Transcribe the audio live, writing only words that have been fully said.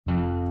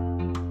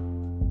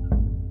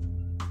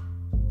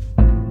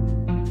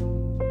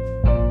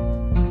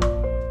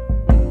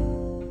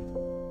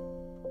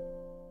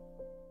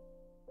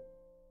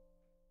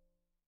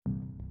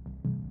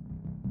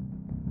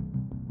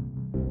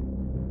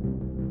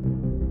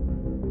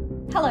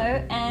Hello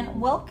and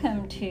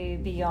welcome to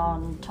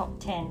Beyond Top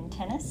 10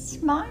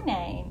 Tennis. My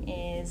name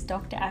is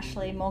Dr.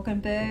 Ashley Morgan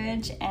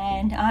Berge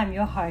and I'm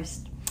your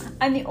host.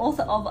 I'm the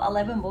author of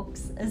 11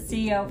 books, a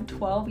CEO of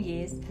 12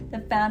 years, the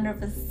founder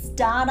of a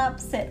startup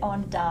set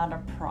on data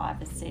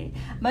privacy.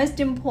 Most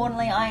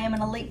importantly, I am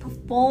an elite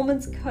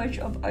performance coach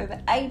of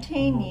over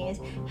 18 years,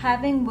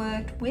 having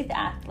worked with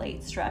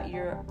athletes throughout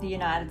Europe, the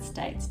United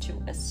States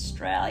to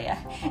Australia.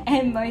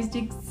 And most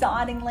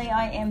excitingly,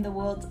 I am the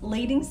world's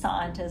leading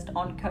scientist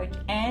on coach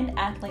and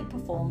athlete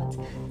performance,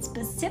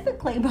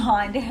 specifically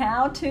behind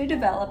how to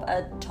develop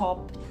a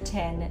top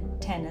 10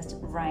 tennis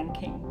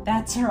ranking.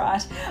 That's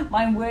right.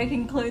 My work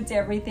includes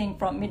everything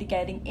from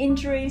mitigating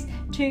injuries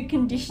to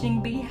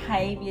conditioning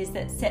behaviors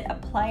that set a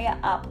player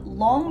up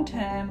long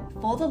term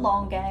for the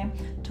long game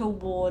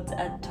towards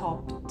a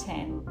top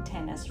 10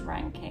 tennis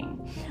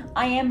ranking.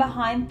 I am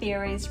behind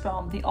theories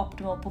from the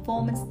optimal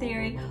performance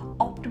theory,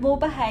 optimal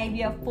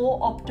behavior for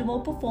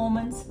optimal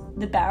performance,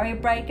 the barrier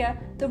breaker,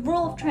 the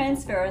rule of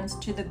transference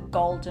to the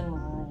golden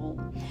rule.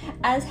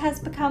 As has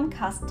become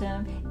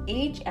custom,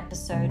 each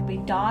episode we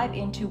dive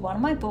into one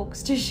of my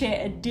books to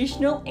share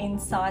additional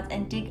insights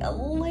and dig a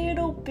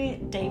little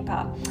bit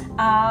deeper.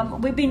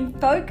 We've been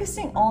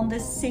focusing on the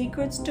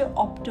secrets to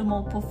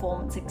optimal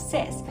performance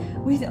success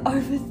with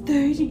over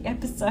 30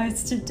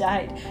 episodes to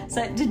date.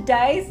 So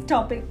today's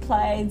topic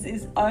plays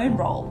its own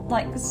role,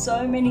 like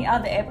so many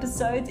other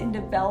episodes, in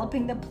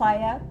developing the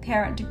player,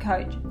 parent to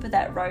coach for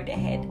that road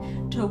ahead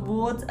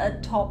towards a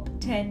top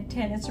 10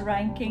 tennis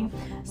ranking.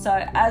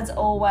 So as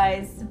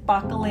always,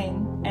 buckle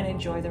in and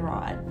enjoy the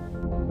ride.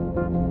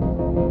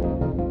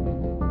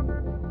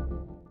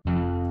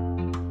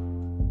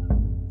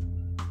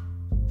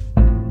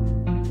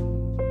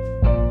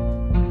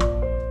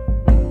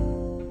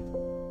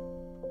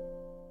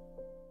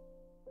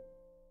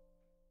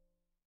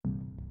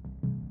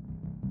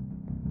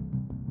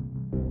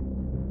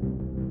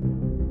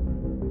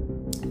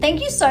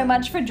 Thank you so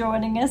much for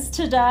joining us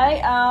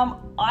today.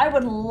 I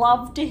would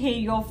love to hear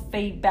your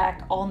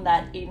feedback on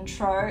that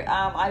intro.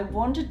 I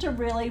wanted to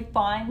really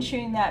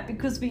fine-tune that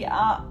because we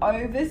are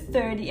over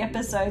 30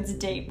 episodes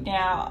deep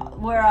now.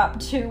 We're up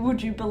to,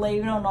 would you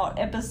believe it or not,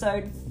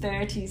 episode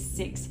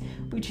 36,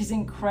 which is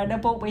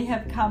incredible. We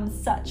have come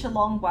such a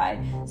long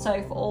way.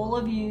 So for all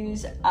of you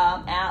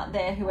out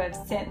there who have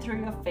sent through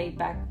your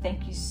feedback,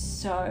 thank you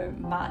so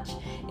much.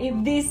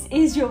 If this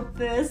is your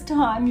first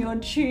time you're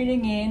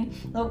tuning in,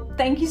 look,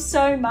 thank you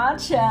so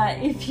much.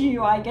 If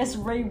you,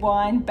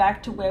 rewind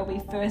back to where we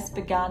first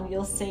began,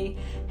 you'll see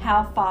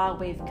how far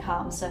we've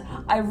come. So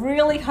I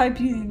really hope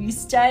you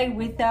stay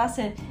with us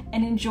and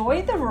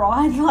enjoy the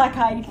ride like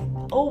I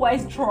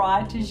always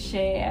try to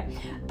share,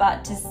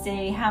 but to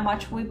see how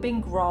much we've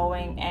been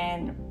growing.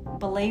 And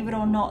believe it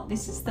or not,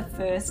 this is the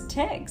first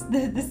text,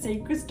 the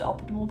Secrets to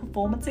Optimal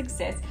Performance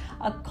Success,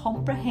 a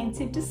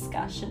comprehensive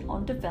discussion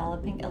on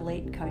developing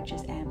elite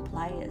coaches and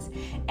players.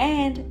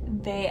 And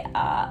there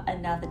are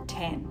another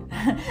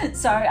 10.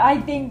 So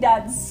I think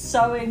that's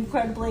so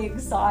incredibly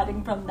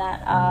exciting from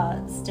that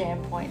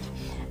standpoint.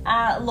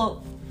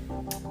 Look,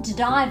 to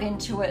dive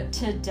into it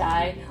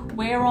today,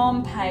 we're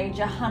on page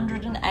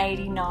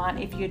 189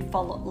 if you'd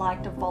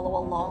like to follow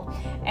along.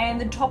 And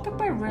the topic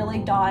we're really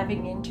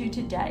diving into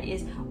today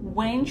is,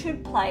 when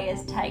should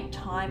players take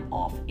time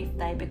off if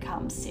they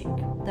become sick?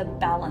 The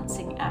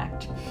balancing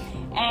act.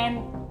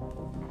 And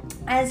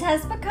as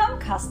has become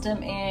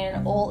custom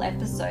in all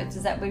episodes,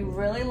 is that we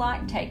really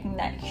like taking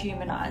that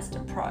humanized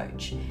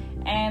approach.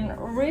 And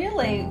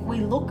really,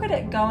 we look at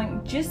it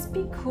going, just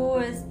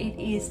because it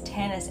is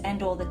tennis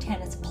and or the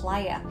tennis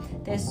player,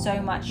 there's so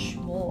much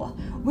more,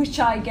 which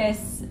I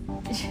guess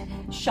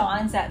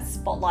shines that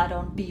spotlight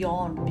on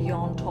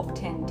beyond top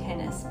 10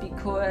 tennis,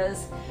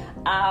 because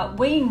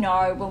we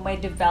know when we're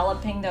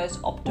developing those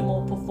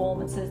optimal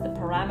performances, the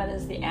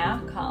parameters, the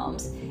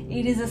outcomes,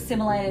 it is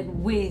assimilated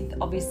with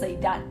obviously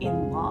that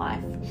in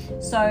life.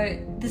 So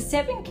the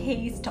 7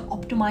 keys to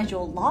optimize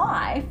your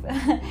life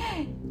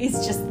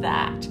is just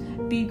that,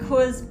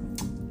 because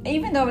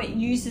even though it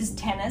uses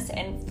tennis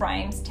and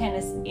frames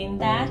tennis in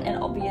that,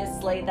 and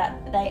obviously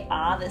that they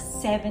are the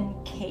 7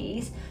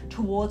 keys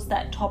towards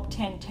that top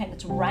 10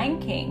 tennis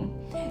ranking,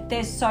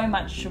 there's so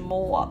much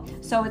more.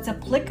 So it's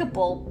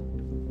applicable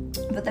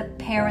for the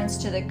parents,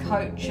 to the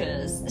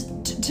coaches,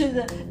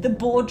 to the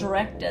board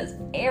directors,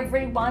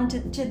 everyone, to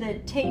the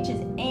teachers,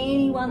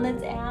 anyone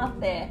that's out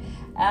there.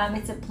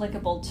 It's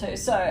applicable to.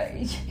 So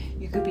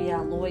you could be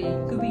a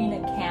lawyer, you could be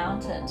an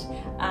accountant,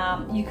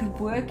 you could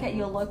work at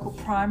your local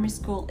primary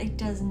school. It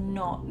does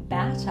not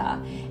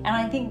matter. And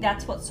I think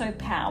that's what's so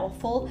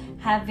powerful,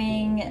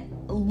 having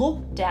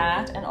looked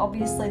at, and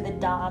obviously the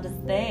data's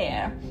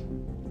there,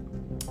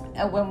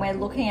 when we're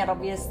looking at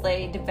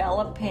obviously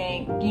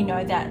developing,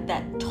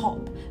 that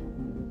top,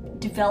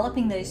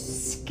 developing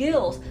those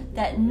skills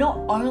that not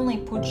only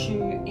put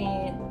you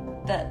in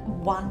the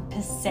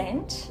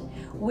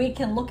 1%, we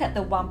can look at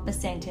the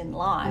 1% in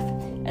life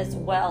as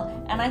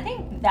well. And I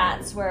think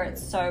that's where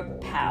it's so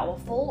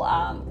powerful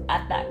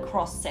at that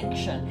cross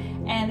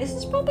section. And this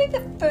is probably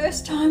the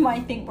first time I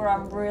think where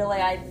I'm really,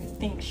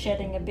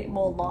 shedding a bit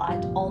more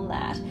light on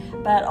that.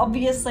 But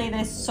obviously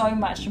there's so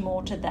much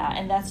more to that,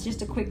 and that's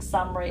just a quick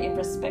summary in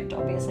respect,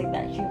 obviously,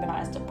 that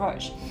humanized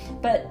approach.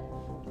 But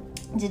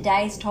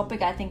today's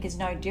topic, I think, is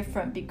no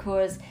different,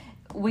 because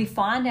we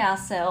find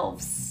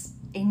ourselves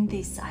in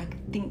this, I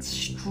think,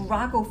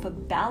 struggle for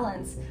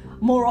balance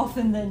more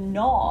often than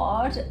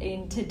not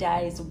in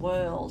today's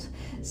world.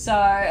 So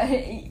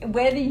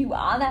whether you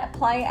are that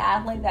player,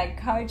 athlete, that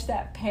coach,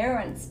 that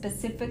parent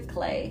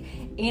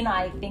specifically, in,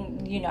 I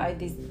think,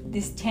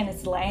 this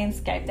tennis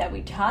landscape that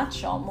we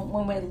touch on,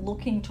 when we're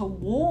looking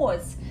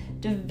towards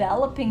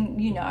developing,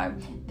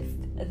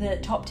 the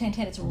top 10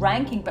 tennis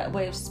ranking, but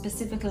we're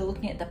specifically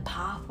looking at the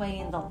pathway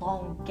in the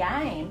long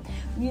game,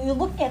 you're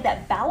looking at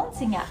that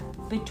balancing act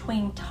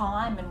between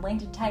time and when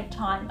to take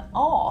time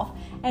off.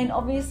 And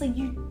obviously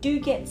you do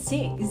get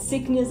sick.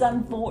 Sickness,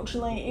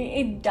 unfortunately,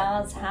 it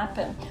does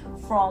happen,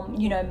 from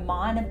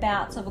minor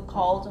bouts of a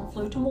cold and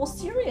flu to more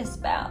serious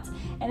bouts,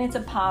 and it's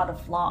a part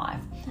of life.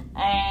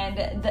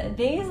 And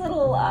these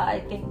little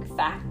I think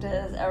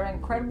factors are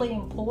incredibly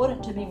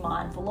important to be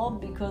mindful of,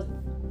 because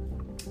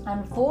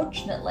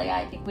unfortunately,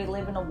 I think we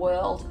live in a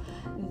world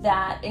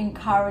that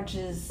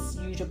encourages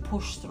you to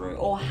push through,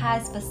 or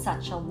has for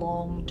such a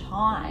long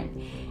time.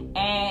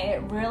 And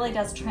it really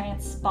does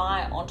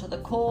transpire onto the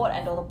court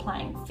and or the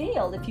playing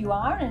field. If you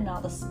are in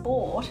another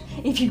sport,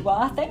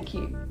 thank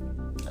you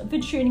for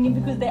tuning in,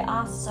 because there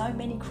are so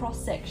many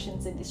cross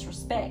sections in this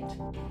respect.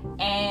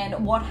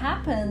 And what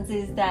happens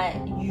is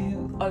that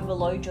you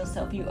overload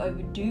yourself, you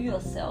overdo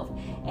yourself,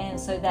 and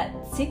so that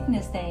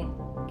sickness then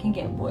can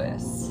get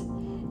worse.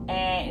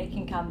 And it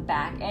can come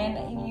back.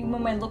 And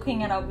when we're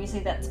looking at,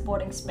 obviously, that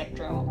sporting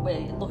spectrum,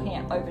 we're looking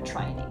at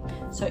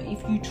overtraining. So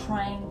if you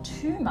train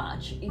too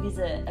much, it is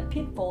a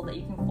pitfall that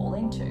you can fall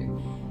into.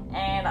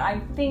 And I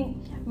think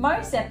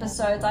most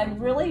episodes, I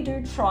really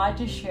do try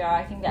to share,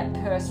 I think, that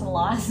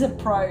personalized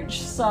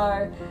approach.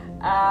 So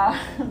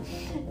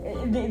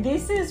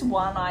this is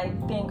one, I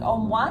think,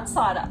 on one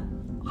side,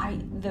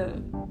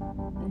 the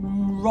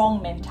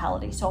wrong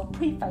mentality. So I'll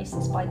preface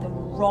this by the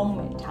wrong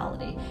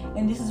mentality.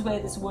 And this is where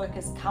this work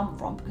has come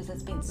from, because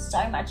there's been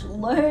so much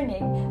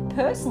learning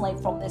personally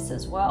from this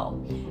as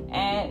well.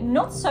 And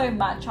not so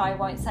much, I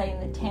won't say in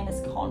the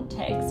tennis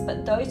context,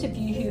 but those of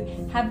you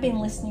who have been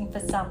listening for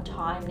some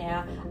time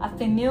now are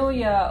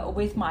familiar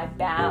with my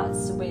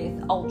bouts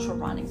with ultra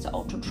running, so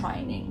ultra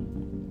training.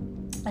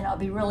 And I'll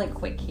be really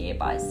quick here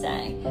by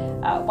saying,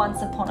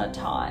 once upon a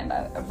time,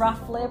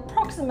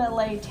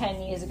 approximately 10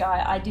 years ago,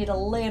 I did a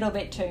little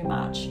bit too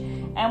much.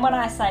 And when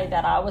I say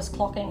that, I was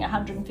clocking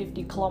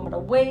 150 kilometre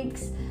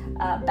weeks,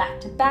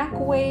 back-to-back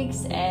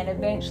weeks, and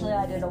eventually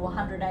I did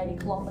 180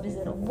 kilometres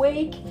in a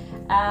week.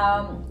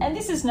 And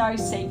this is no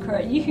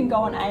secret. You can go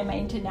on AIMA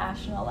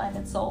International and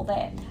it's all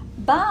there.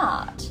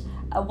 But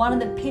one of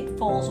the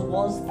pitfalls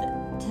was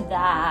to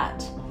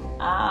that,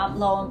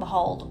 lo and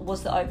behold,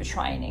 was the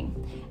overtraining.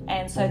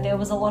 And so there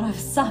was a lot of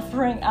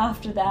suffering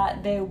after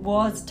that. There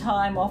was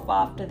time off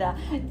after that.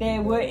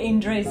 There were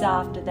injuries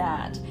after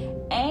that.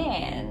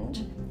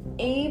 And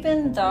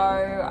even though,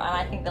 and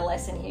I think the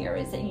lesson here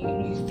is that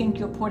you think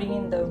you're putting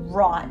in the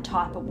right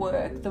type of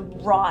work, the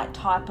right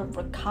type of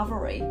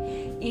recovery,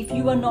 if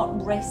you are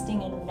not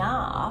resting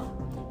enough,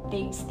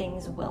 these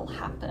things will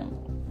happen.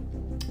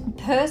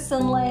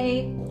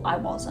 Personally, I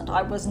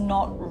was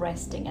not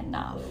resting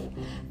enough.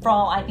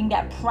 From, I think,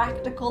 that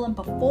practical and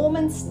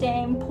performance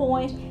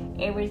standpoint,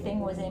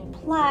 everything was in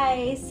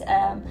place.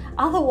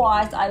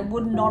 Otherwise, I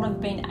would not have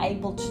been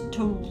able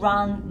to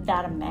run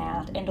that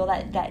amount and or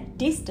that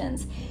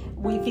distance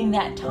within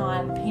that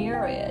time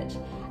period.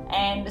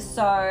 And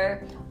so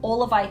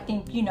all of, I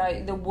think,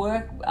 the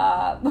work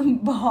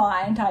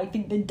behind, I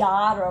think, the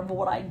data of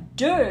what I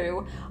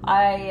do,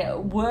 I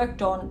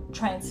worked on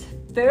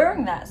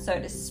transferring that, so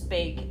to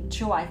speak,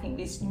 to, I think,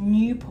 this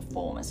new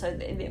performance, so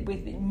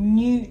with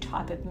new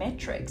type of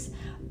metrics.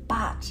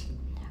 But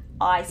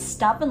I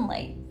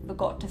stubbornly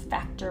forgot to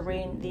factor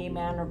in the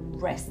amount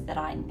of rest that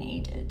I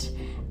needed.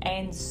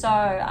 And so,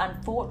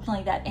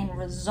 unfortunately, that end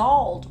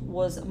result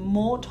was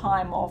more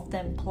time off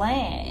than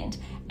planned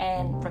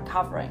and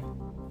recovering.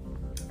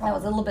 That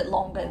was a little bit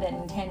longer than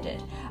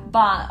intended.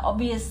 But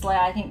obviously,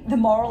 I think the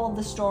moral of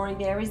the story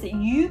there is that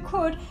you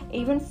could,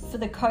 even for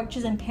the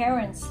coaches and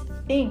parents,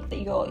 think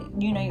that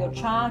your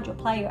child, your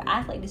player, your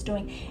athlete is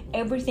doing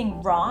everything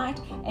right,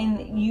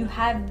 and you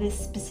have this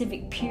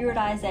specific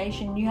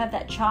periodization, you have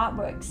that chart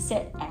work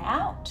set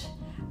out,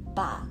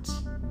 but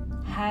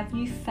have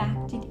you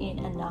factored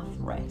in enough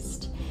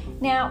rest?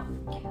 Now,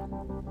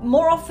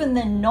 more often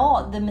than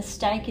not, the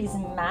mistake is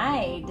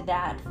made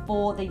that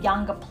for the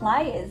younger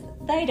players,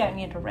 they don't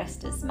need to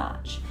rest as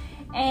much.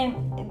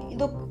 And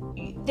look,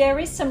 there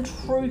is some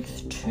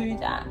truth to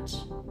that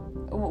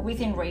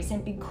within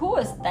reason,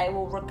 because they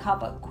will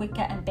recover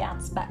quicker and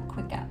bounce back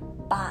quicker.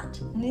 But,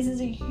 and this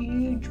is a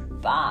huge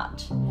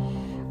but,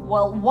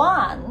 well,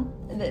 one,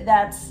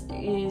 that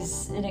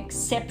is an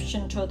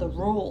exception to the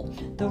rule.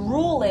 The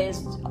rule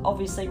is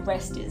obviously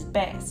rest is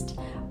best,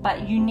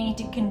 but you need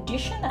to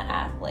condition the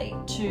athlete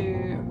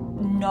to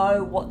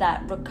know what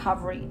that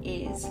recovery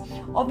is.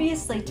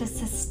 Obviously, to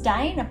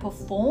sustain a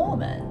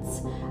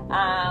performance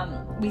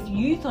with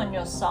youth on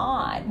your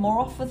side, more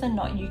often than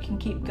not, you can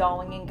keep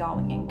going and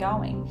going and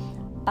going.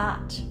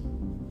 But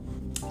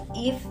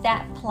if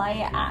that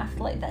player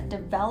athlete, that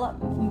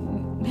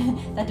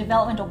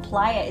developmental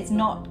player is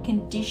not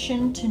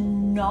conditioned to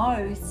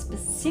know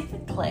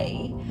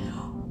specifically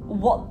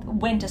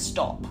when to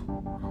stop,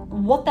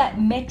 what that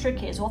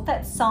metric is, what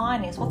that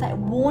sign is, what that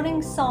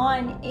warning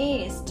sign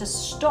is to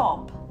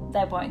stop,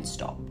 they won't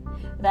stop.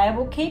 They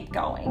will keep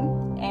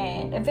going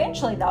and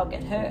eventually they'll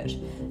get hurt.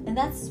 And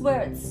that's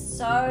where it's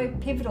so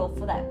pivotal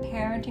for that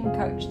parenting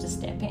coach to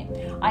step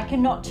in. I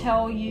cannot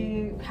tell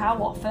you how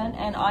often,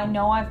 and I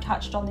know I've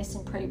touched on this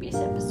in previous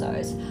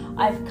episodes,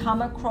 I've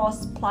come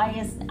across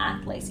players and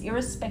athletes,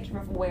 irrespective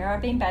of where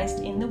I've been based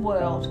in the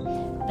world,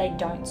 they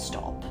don't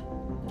stop.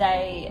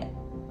 They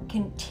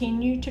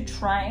continue to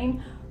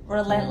train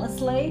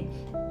relentlessly,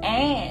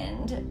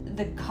 and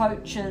the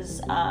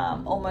coaches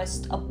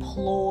almost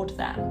applaud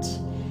that.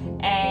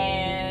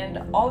 And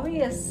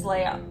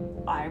obviously,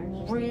 I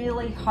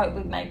really hope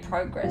we've made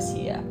progress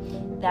here,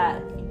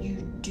 that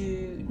you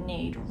do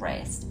need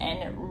rest, and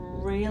it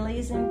really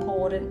is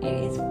important.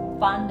 It is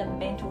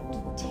fundamental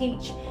to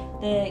teach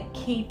the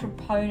key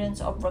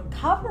proponents of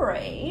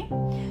recovery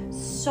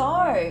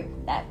so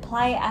that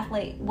player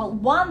athlete, well,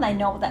 one, they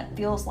know what that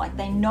feels like.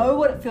 They know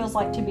what it feels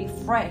like to be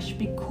fresh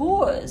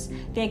because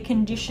they're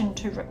conditioned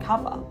to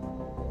recover.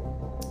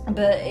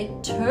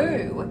 But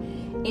two,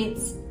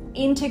 it's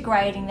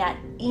integrating that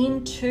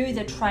into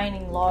the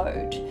training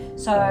load,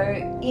 so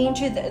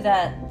into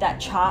that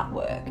chart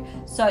work,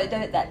 so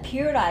that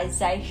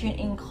periodization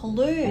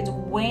includes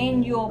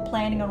when you're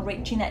planning on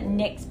reaching that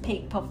next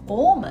peak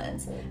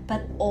performance,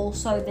 but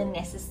also the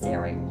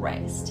necessary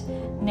rest.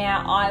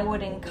 Now, I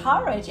would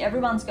encourage,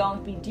 everyone's going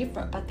to be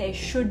different, but there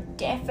should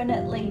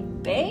definitely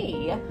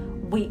be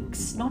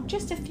weeks, not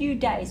just a few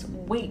days,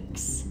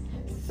 weeks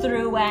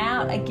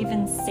throughout a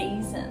given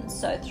season.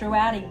 So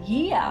throughout a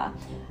year,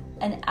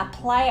 a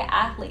player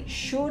athlete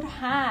should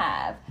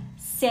have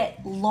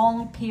set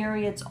long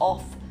periods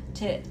off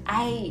to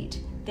aid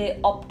their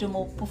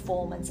optimal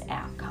performance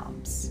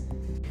outcomes.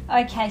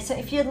 Okay, so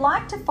if you'd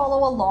like to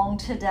follow along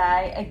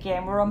today,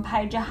 again, we're on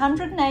page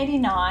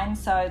 189,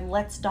 so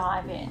let's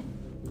dive in.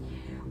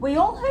 We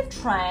all have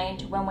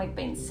trained when we've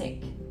been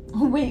sick.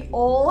 We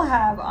all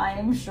have, I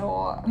am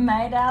sure,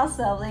 made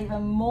ourselves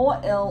even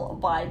more ill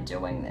by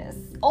doing this.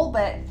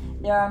 Albeit,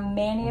 there are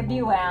many of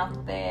you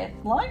out there,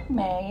 like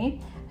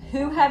me,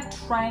 who have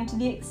trained to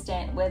the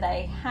extent where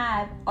they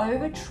have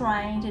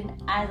overtrained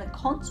and as a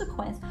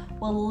consequence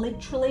were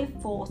literally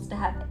forced to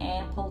have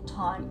ample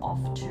time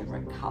off to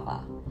recover.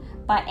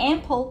 By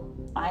ample,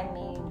 I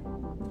mean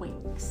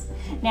weeks.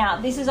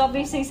 Now, this is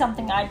obviously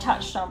something I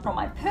touched on from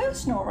my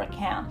personal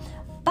account,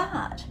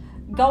 but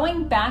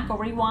going back or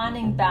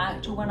rewinding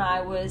back to when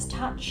I was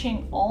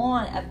touching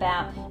on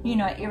about,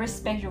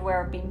 irrespective of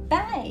where I've been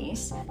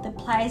based, the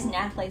players and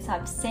athletes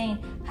I've seen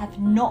have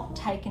not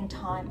taken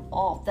time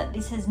off, that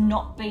this has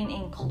not been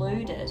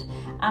included,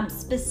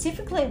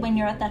 specifically when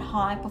you're at that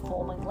high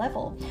performing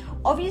level.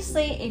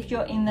 Obviously, if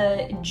you're in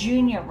the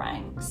junior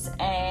ranks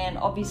and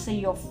obviously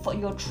your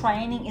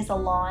training is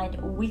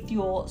aligned with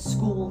your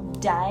school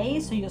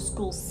days, so your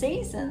school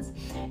seasons,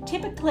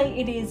 typically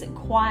it is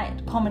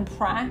quite common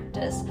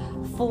practice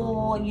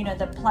for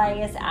the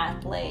players,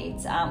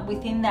 athletes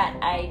within that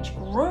age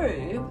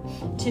group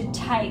to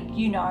take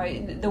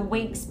the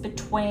weeks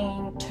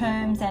between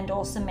terms and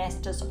or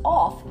semesters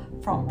off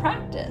from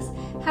practice.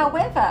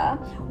 However,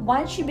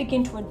 once you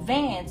begin to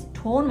advance,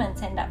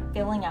 tournaments end up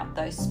filling up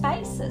those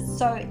spaces,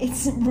 so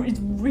it's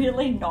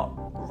really not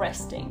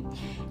resting.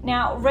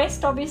 Now,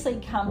 rest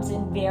obviously comes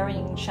in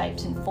varying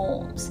shapes and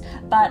forms,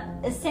 but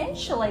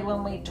essentially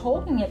when we're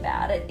talking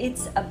about it,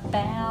 it's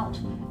about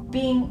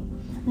being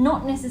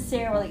not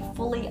necessarily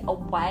fully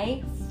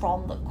away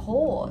from the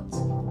courts,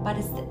 but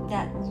it's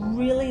that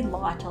really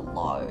lighter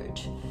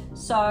load.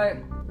 So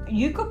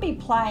you could be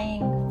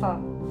playing for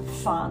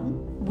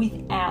fun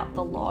without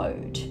the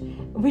load,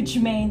 which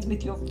means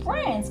with your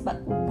friends,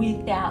 but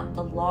without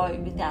the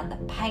load, without the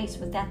pace,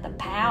 without the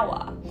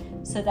power.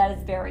 So that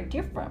is very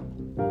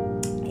different.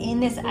 In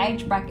this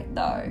age bracket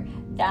though,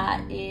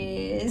 that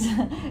is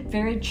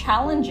very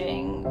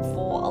challenging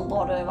for a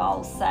lot of,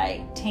 I'll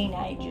say,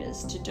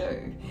 teenagers to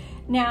do.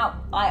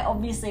 Now, I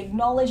obviously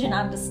acknowledge and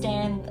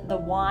understand the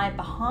why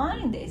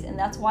behind this, and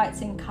that's why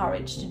it's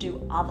encouraged to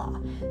do other.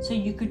 So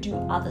you could do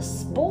other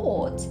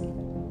sports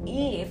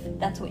if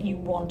that's what you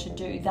want to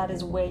do. That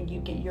is where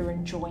you get your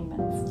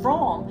enjoyment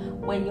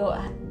from, where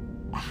you're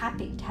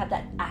happy to have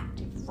that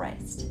active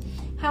rest.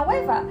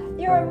 However,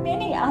 there are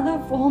many other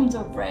forms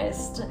of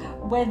rest,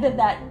 whether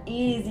that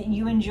is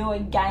you enjoy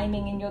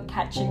gaming and you're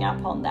catching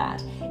up on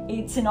that.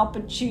 It's an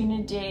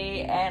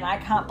opportunity, and I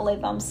can't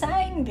believe I'm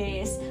saying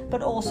this,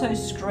 but also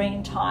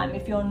screen time.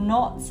 If you're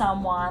not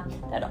someone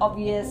that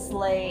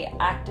obviously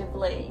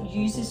actively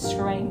uses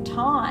screen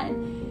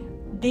time,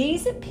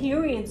 these are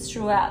periods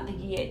throughout the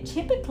year,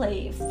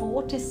 typically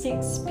 4 to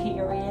 6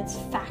 periods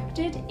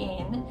factored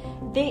in.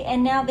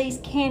 And now these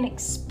can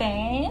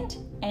expand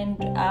and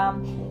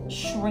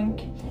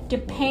shrink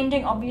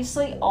depending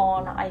obviously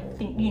on, I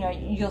think,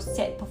 your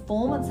set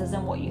performances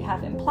and what you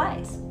have in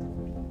place.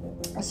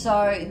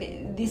 So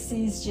this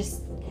is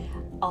just,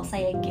 I'll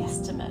say, a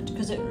guesstimate,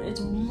 because it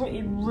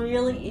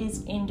really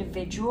is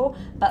individual,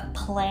 but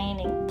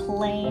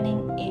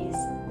planning is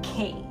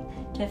key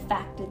to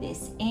factor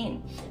this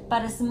in.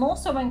 But it's more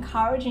so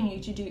encouraging you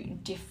to do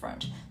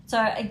different.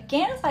 So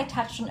again, as I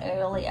touched on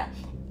earlier,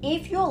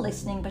 if you're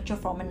listening but you're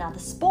from another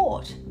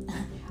sport,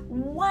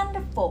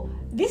 wonderful.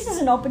 This is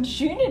an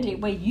opportunity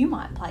where you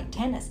might play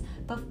tennis.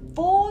 But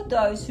for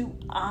those who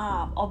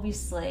are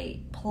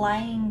obviously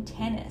playing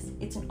tennis,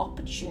 it's an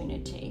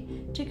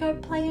opportunity to go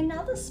play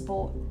another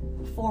sport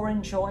for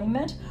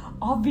enjoyment,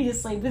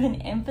 obviously with an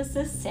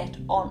emphasis set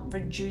on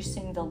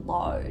reducing the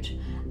load.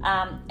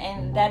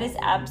 And that is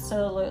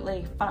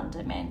absolutely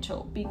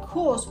fundamental,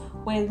 because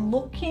we're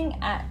looking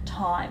at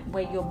time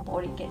where your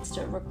body gets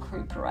to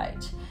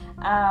recuperate.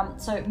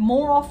 So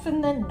more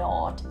often than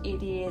not,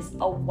 it is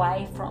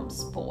away from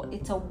sport.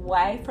 It's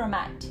away from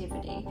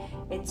activity.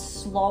 It's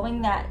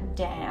slowing that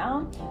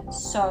down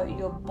so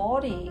your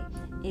body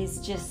is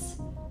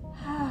just,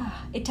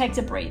 it takes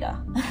a breather.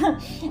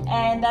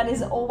 And that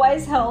is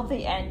always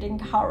healthy and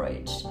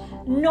encouraged.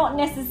 Not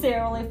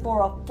necessarily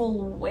for a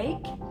full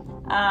week,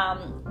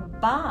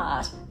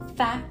 but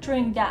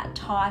factoring that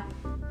type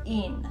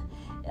in.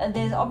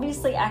 There's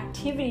obviously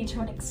activity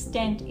to an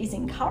extent is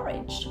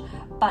encouraged,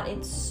 but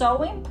it's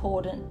so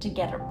important to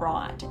get it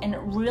right. And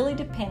it really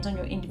depends on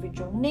your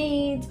individual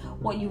needs,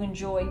 what you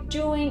enjoy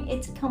doing.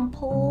 It's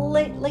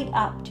completely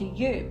up to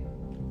you.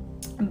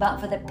 But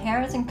for the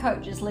parents and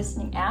coaches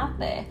listening out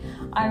there,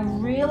 I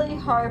really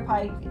hope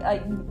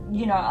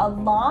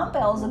alarm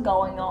bells are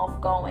going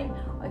off,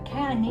 okay,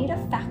 I need to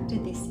factor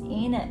this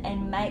in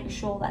and make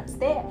sure that's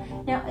there.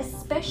 Now,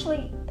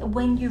 especially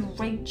when you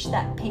reach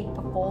that peak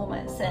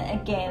performance, and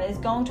again, there's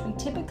going to be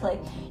typically,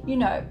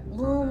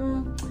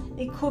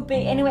 it could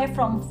be anywhere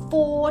from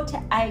 4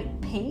 to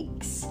 8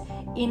 peaks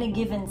in a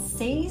given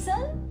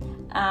season.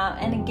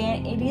 And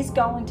again, it is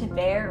going to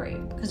vary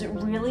because it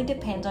really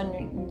depends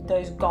on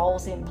those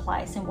goals in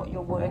place and what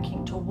you're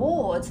working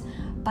towards,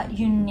 but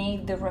you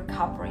need the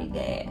recovery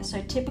there.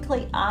 So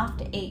typically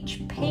after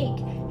each peak,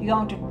 you're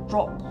going to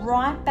drop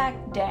right back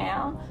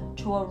down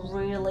to a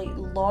really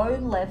low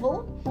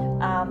level,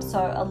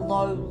 so a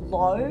low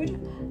load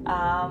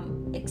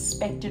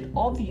expected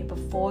of you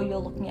before you're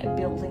looking at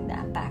building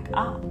that back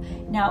up.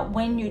 Now,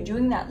 when you're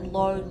doing that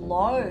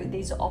low,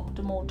 these are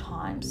optimal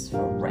times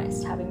for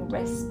rest, having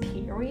rest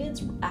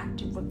periods,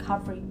 active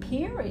recovery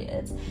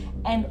periods,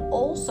 and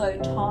also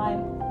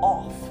time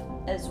off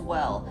as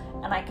well.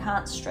 And I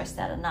can't stress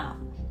that enough.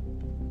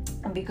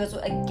 And because,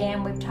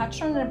 again, we've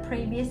touched on in the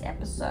previous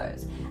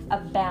episodes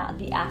about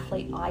the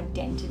athlete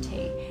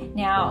identity.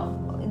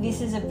 Now,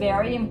 this is a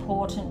very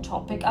important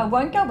topic. I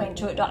won't go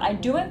into it. I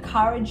do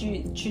encourage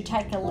you to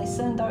take a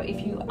listen, though, if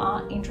you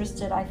are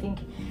interested, I think,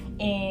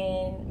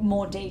 in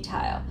more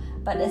detail.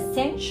 But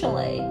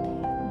essentially,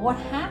 what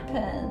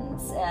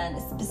happens,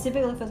 and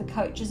specifically for the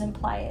coaches and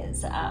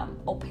players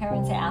or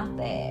parents out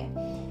there,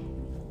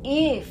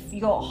 if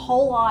your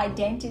whole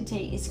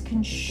identity is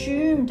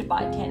consumed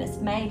by tennis,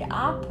 made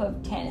up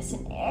of tennis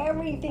and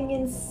everything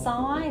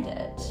inside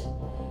it,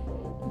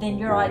 then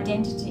your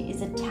identity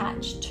is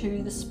attached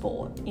to the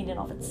sport in and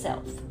of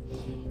itself.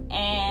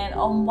 And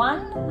on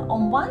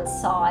one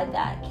side,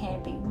 that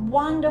can be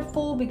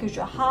wonderful because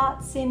your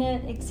heart's in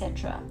it,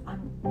 etc.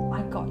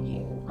 I got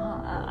you.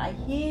 I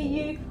hear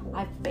you.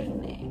 I've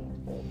been there.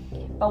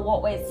 But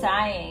what we're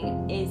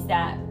saying is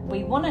that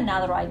we want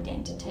another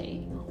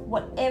identity.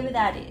 Whatever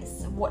that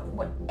is,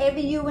 whatever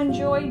you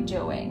enjoy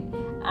doing,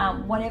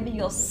 whatever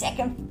your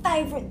second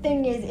favorite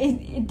thing is,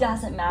 it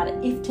doesn't matter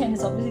if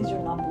tennis obviously is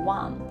your number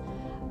one.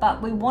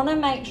 But we want to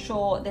make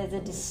sure there's a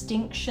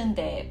distinction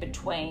there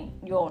between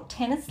your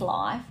tennis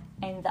life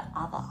and the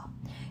other,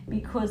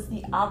 because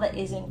the other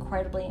is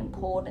incredibly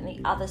important.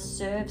 The other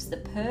serves the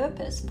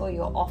purpose for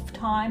your off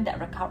time, that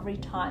recovery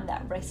time,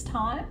 that rest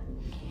time.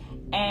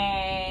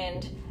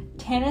 And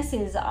tennis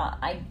is,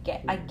 I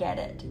get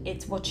it.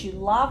 It's what you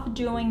love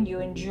doing, you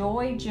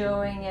enjoy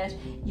doing it,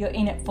 you're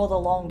in it for the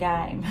long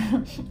game.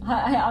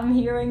 I'm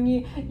hearing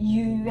you.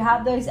 You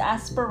have those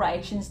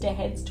aspirations to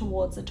head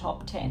towards the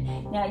top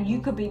 10. Now,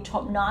 you could be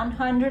top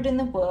 900 in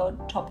the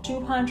world, top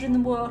 200 in the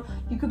world,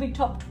 you could be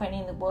top 20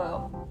 in the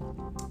world.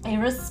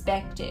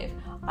 Irrespective,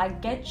 I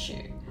get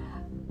you.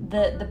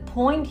 The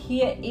point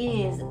here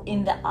is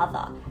in the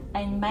other.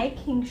 and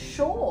making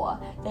sure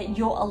that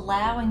you're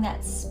allowing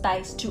that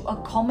space to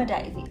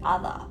accommodate the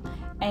other.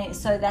 And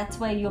so that's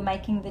where you're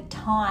making the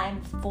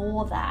time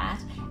for that,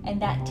 and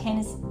that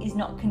tennis is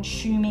not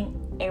consuming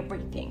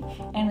everything.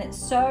 And it's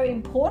so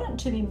important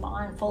to be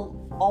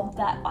mindful of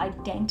that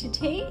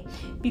identity,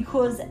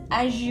 because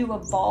as you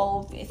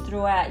evolve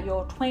throughout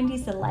your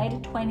 20s, the later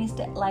 20s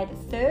to later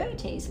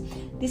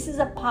 30s, this is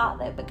a part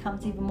that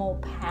becomes even more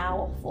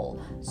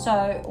powerful.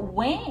 So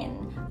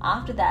when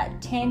after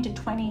that 10 to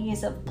 20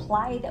 years of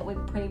play that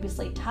we've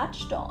previously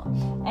touched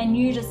on, and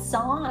you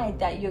decide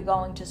that you're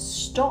going to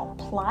stop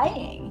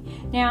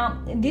playing,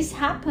 now this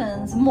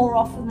happens more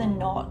often than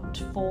not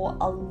for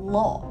a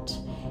lot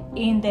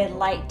in their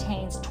late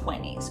teens,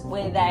 20s,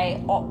 where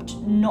they opt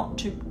not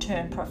to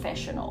turn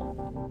professional.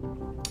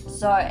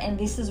 So, and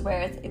this is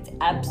where it's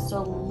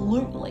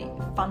absolutely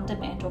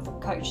fundamental for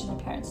coaches and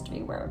parents to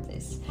be aware of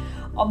this.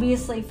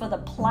 Obviously, for the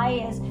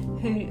players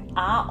who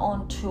are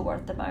on tour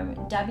at the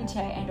moment,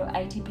 WTA and or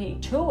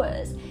ATP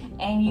tours,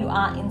 and you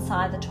are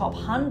inside the top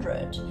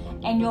 100,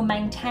 and you're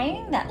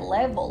maintaining that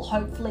level,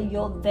 hopefully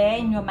you're there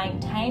and you're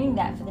maintaining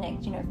that for the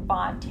next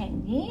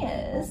 5-10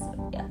 years,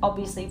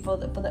 obviously for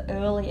the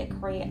earlier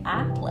career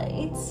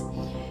athletes,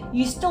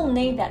 you still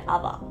need that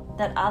other.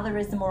 That other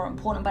is the more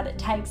important, but it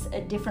takes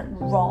a different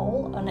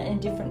role and a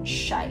different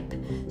shape.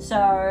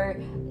 So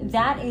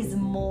that is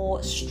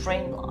more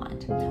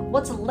streamlined.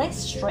 What's less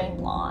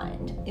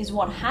streamlined is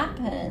what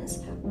happens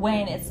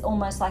when it's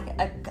almost like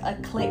a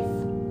cliff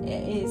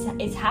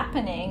is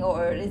happening,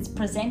 or it's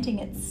presenting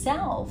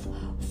itself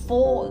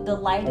for the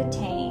later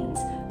teens.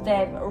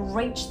 They've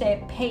reached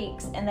their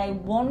peaks and they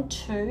want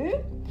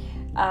to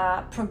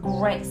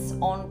progress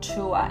on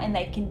tour, and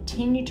they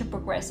continue to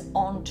progress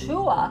on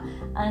tour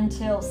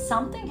until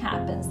something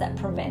happens that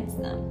prevents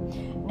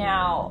them.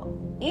 Now,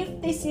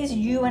 if this is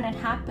you and it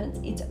happens,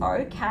 it's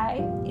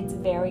okay. It's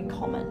very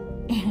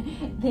common.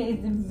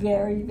 It's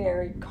very,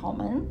 very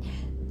common.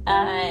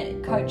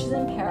 Coaches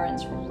and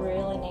parents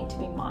really need to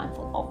be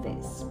mindful of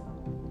this.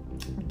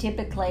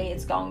 Typically,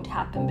 it's going to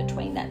happen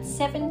between that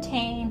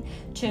 17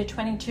 to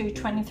 22,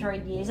 23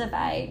 years of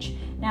age.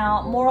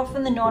 Now, more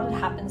often than not, it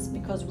happens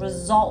because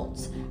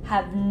results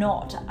have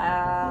not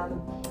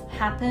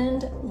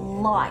happened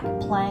like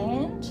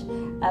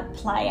planned. A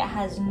player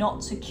has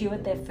not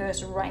secured their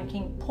first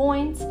ranking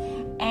points,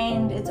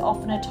 and it's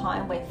often a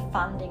time where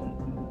funding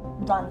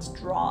runs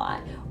dry,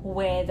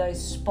 where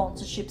those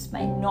sponsorships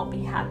may not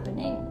be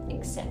happening,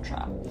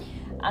 etc.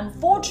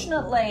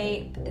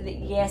 Unfortunately,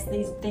 yes,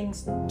 these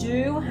things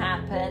do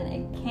happen,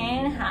 it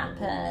can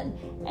happen,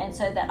 and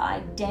so that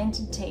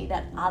identity,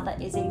 that other,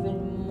 is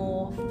even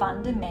more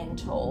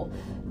fundamental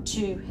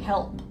to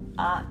help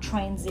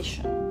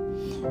transition.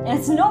 And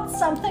it's not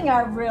something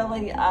I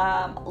really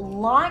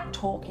like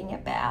talking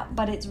about,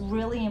 but it's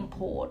really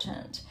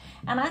important.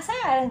 And I say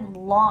I don't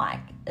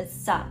like as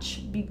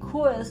such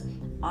because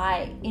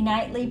I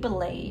innately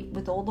believe,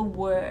 with all the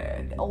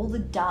work, all the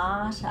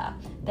data,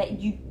 that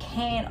you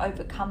can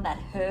overcome that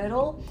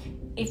hurdle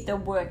if the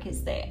work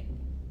is there.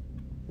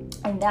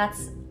 And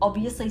that's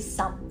obviously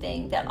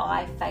something that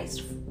I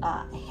faced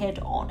head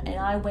on, and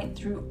I went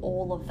through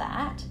all of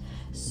that.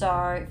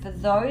 So for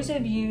those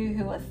of you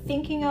who are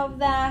thinking of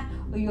that,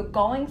 or you're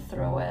going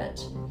through it,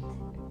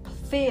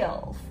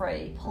 feel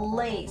free,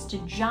 please, to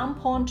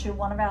jump onto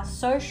one of our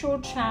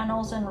social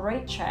channels and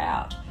reach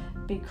out,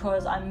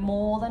 because I'm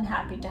more than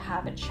happy to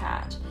have a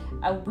chat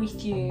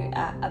with you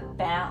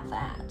about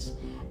that.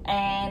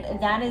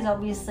 And that is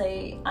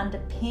obviously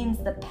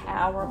underpins the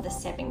power of the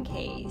 7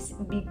 keys,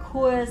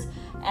 because,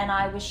 and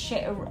I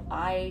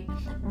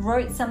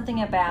wrote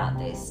something about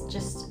this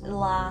just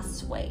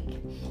last week,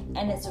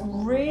 and it's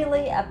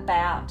really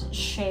about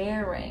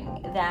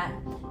sharing that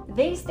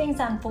these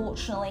things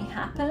unfortunately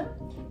happen,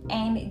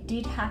 and it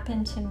did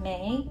happen to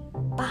me,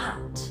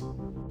 but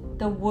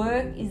the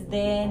work is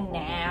there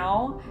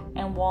now,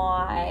 and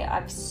why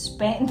I've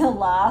spent the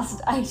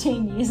last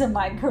 18 years of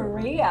my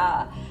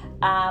career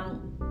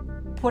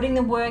putting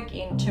the work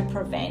in to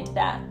prevent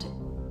that.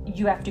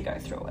 You have to go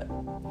through it.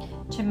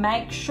 To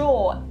make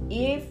sure,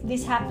 if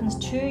this happens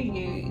to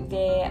you,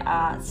 there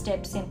are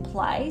steps in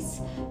place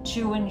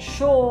to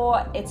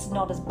ensure it's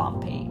not as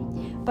bumpy,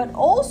 but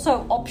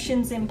also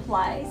options in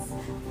place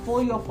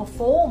for your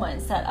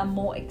performance that are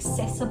more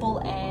accessible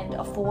and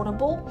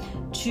affordable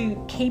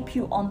to keep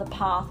you on the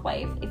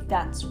pathway if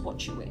that's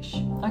what you wish.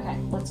 Okay,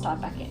 let's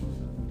dive back in.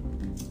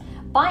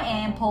 By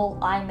ample,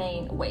 I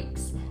mean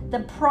weeks. The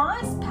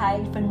price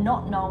paid for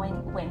not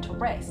knowing when to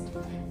rest.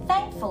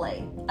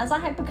 Thankfully, as I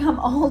have become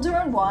older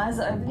and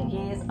wiser over the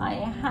years, I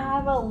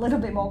have a little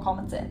bit more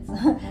common sense.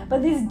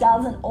 But this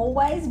doesn't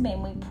always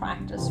mean we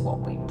practice what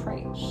we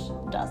preach,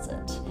 does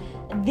it?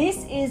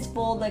 This is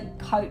for the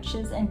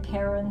coaches and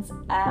parents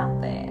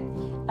out there.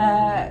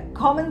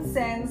 Common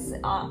sense,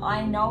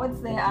 I know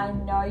it's there, I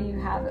know you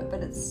have it,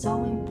 but it's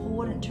so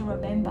important to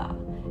remember.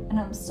 And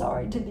I'm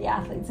sorry to the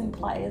athletes and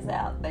players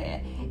out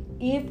there.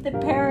 If the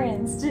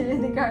parents, to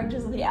the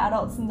coaches, or the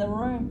adults in the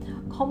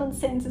room, common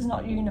sense is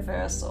not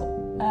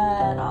universal.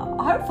 And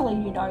hopefully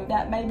you know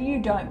that. Maybe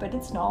you don't, but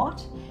it's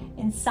not.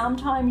 And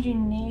sometimes you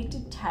need to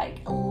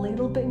take a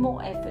little bit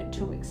more effort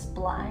to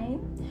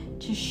explain,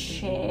 to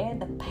share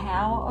the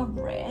power of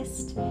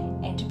rest,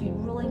 and to be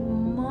really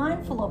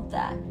mindful of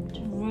that,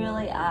 to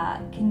really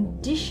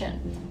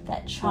condition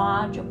that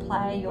child, your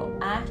player,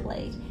 your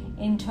athlete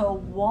into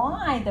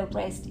why the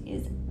rest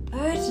is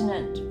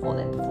pertinent for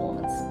their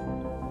performance.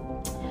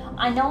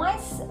 I know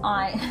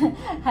I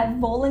have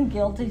fallen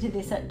guilty to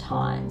this at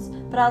times,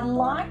 but I'd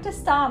like to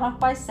start off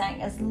by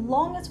saying as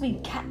long as we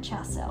catch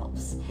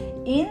ourselves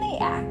in the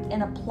act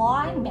and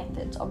apply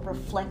methods of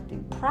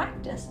reflective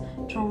practice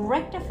to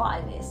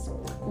rectify this,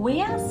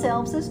 we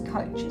ourselves as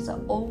coaches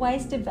are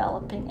always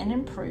developing and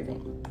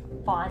improving,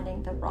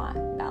 finding the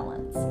right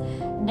balance.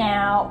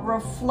 Now,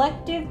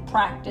 reflective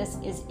practice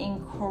is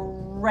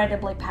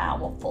incredibly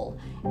powerful.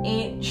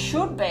 It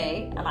should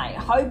be, and I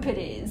hope it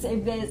is.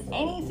 If there's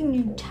anything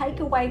you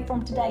take away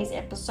from today's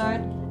episode,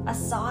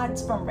 aside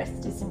from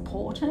rest is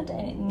important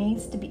and it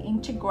needs to be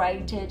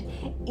integrated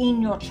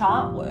in your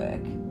chart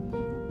work,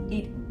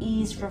 it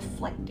is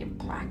reflective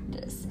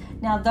practice.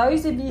 Now,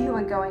 those of you who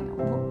are going,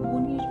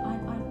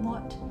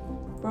 what?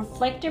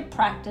 Reflective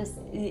practice,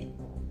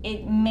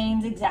 it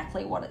means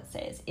exactly what it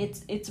says.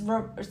 It's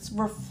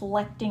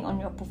reflecting on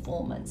your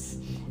performance.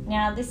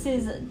 Now, this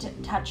is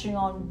touching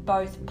on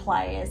both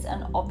players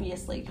and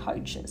obviously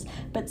coaches,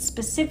 but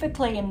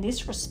specifically in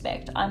this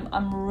respect,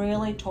 I'm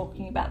really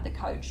talking about the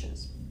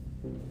coaches.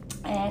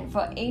 And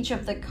for each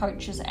of the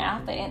coaches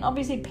out there, and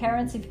obviously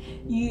parents, if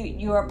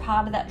you're a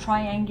part of that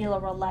triangular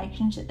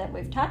relationship that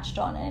we've touched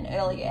on in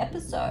earlier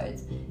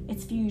episodes,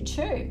 it's for you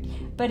too.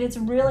 But it's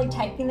really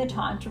taking the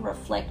time to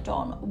reflect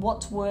on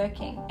what's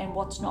working and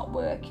what's not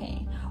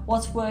working,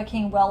 what's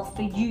working well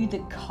for you, the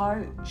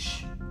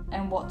coach,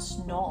 and what's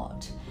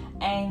not,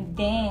 and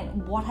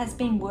then what has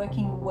been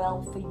working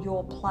well for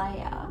your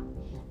player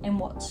and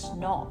what's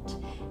not.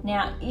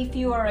 Now, if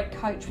you are a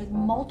coach with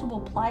multiple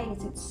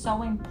players, it's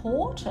so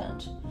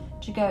important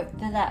to go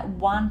for that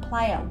one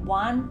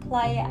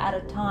player at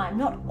a time,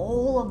 not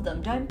all of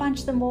them. Don't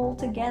bunch them all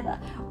together.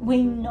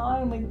 We know,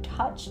 and we've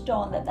touched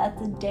on that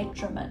that's a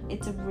detriment.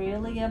 It's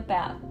really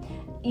about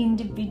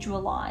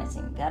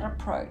individualizing that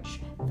approach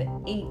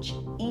for each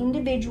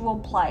individual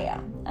player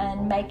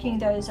and making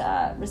those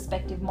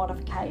respective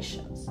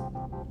modifications.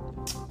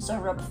 So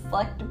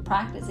reflective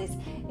practice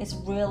is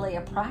really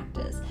a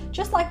practice.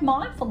 Just like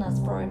mindfulness,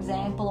 for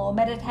example, or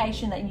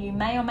meditation that you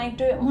may or may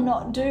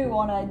not do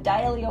on a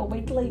daily or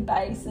weekly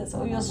basis,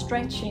 or your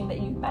stretching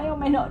that you may or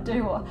may not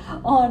do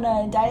on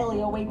a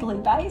daily or weekly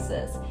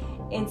basis.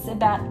 It's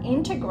about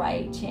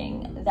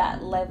integrating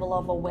that level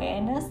of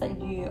awareness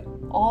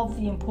of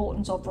the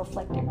importance of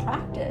reflective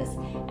practice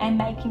and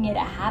making it a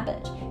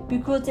habit,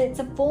 because it's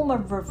a form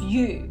of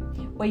review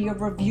where you're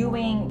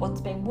reviewing what's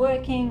been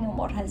working and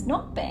what has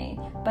not been,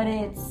 but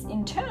it's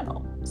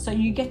internal. So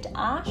you get to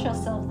ask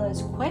yourself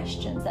those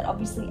questions that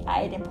obviously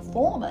aid in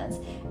performance.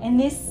 And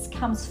this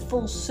comes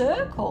full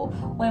circle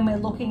when we're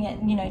looking at,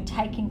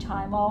 taking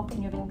time off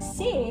when you're being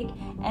sick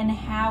and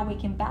how we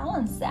can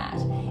balance that.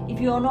 If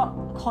you're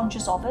not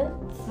conscious of it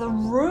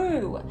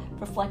through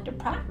reflective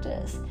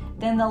practice,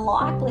 then the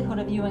likelihood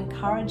of you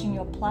encouraging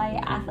your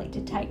player athlete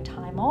to take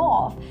time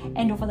off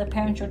and or for the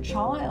parent, your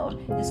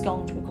child, is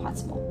going to be quite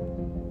small.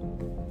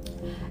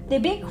 The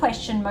big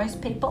question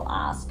most people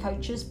ask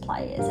coaches,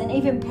 players, and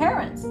even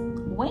parents: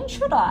 when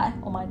should I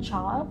or my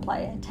child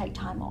player take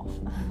time off?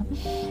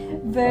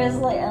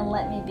 Firstly, and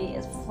let me be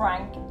as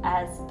frank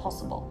as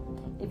possible,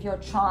 if your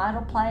child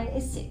or player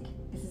is sick,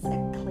 this is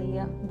a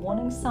clear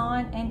warning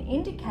sign and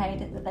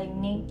indicator that they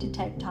need to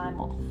take time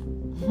off.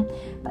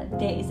 But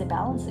there is a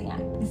balancing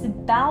act. This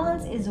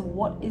balance is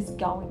what is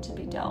going to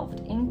be delved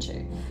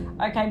into.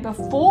 Okay,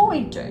 before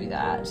we do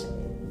that,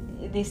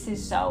 this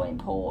is so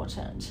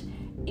important.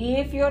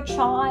 If your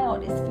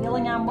child is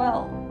feeling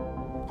unwell,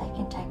 they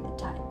can take the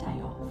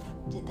day off.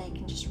 They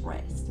can just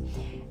rest.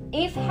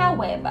 If,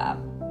 however,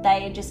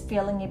 they are just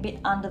feeling a bit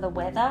under the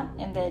weather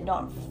and they're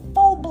not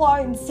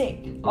full-blown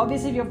sick,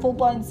 obviously if you're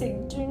full-blown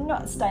sick, do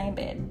not stay in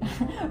bed.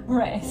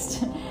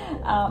 Rest,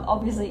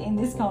 obviously in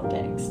this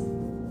context.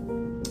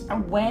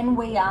 When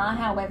we are,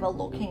 however,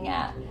 looking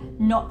at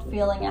not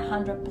feeling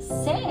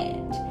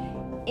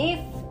 100%, if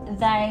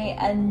they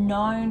are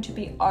known to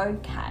be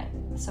okay,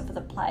 so for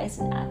the players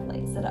and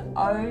athletes that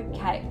are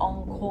okay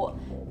on court,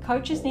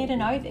 coaches need to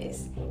know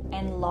this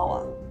and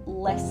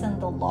lessen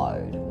the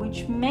load,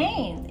 which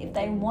means if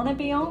they want to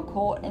be on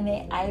court and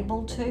they're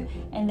able to,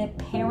 and their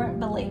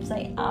parent believes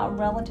they are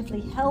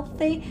relatively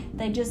healthy,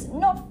 they're just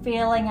not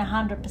feeling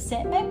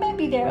 100%,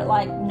 maybe they're at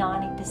like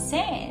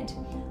 90%,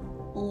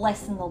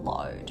 lessen the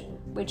load,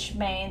 which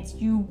means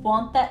you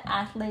want that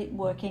athlete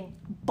working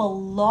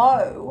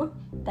below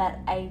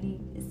that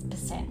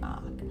 80%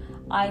 mark.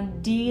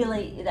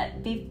 Ideally,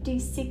 that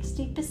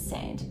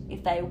 50-60%,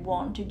 if they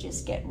want to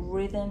just get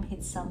rhythm,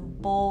 hit some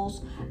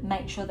balls,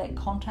 make sure their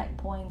contact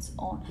points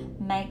on,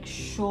 make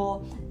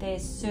sure they're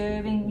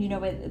serving,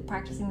 we're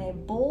practicing their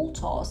ball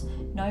toss,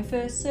 no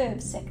first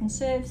serve, second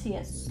serves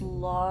here,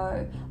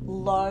 slow,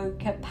 low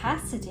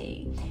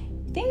capacity.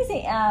 Things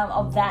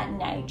of that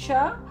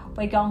nature,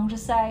 we're going to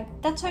say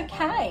that's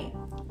okay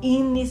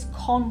in this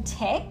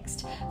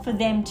context for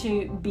them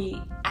to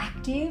be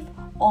active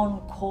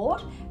on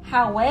court.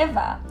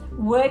 However,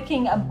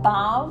 working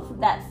above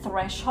that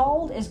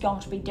threshold is going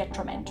to be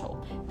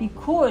detrimental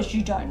because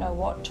you don't know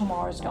what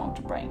tomorrow is going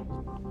to bring.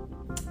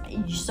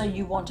 So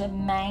you want to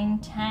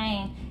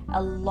maintain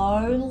a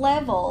low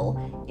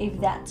level if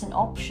that's an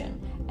option.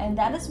 And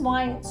that is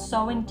why it's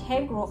so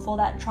integral for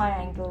that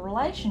triangular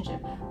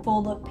relationship,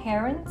 for the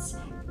parents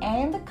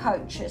and the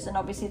coaches, and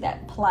obviously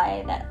that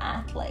player, that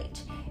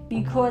athlete.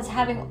 Because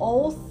having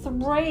all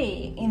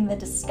three in the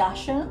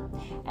discussion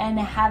and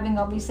having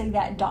obviously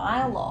that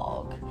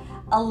dialogue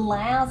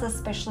allows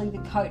especially the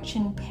coach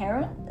and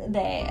parent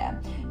there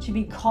to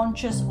be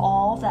conscious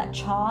of that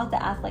child, the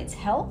athlete's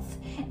health,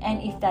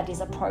 and if that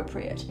is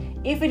appropriate.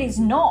 If it is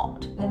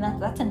not, then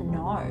that's a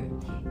no.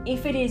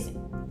 If it is,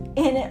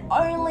 and it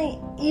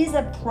only is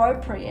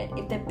appropriate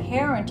if the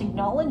parent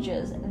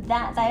acknowledges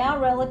that they are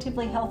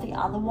relatively healthy,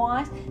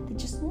 otherwise they're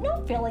just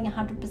not feeling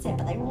 100%,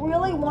 but they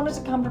really wanted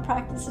to come to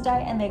practice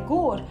today and they're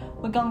good,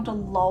 we're going to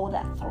lower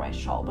that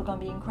threshold. We're going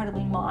to be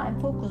incredibly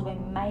mindful because we're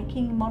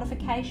making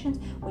modifications.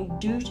 We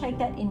do take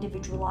that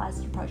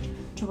individualized approach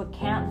to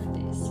account for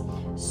this.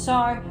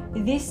 So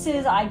this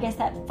is, I guess,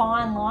 that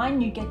fine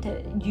line. You get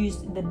to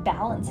use the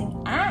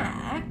balancing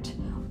act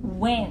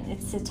when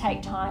it's to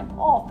take time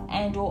off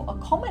and or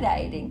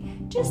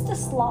accommodating just a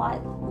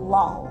slight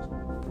lull.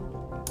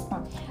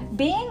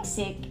 Being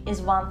sick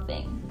is one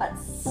thing, but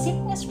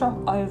sickness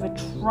from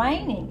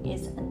overtraining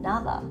is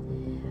another.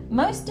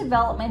 Most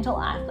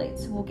developmental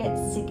athletes will get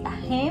sick a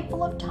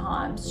handful of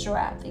times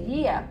throughout the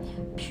year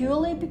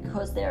purely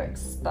because they're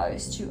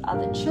exposed to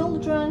other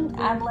children,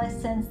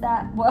 adolescents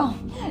that, well,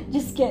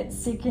 just get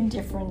sick in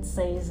different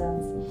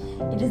seasons.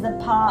 It is a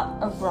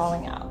part of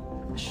growing up.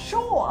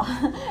 Sure,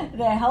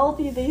 the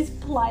healthier these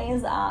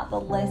players are, the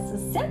less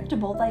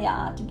susceptible they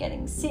are to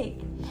getting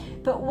sick.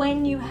 But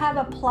when you have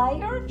a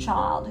player or a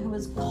child who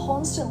is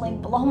constantly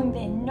blowing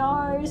their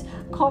nose,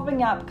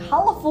 coughing up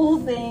colourful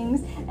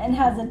things, and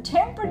has a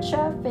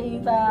temperature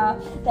fever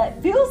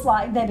that feels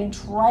like they've been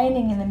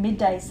training in the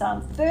midday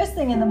sun first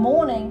thing in the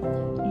morning,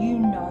 you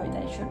know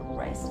they should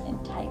rest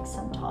and take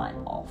some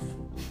time off.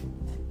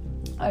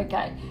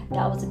 Okay,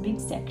 that was a big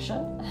section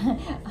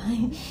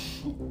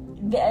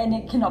and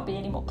it cannot be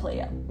any more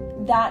clear.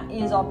 That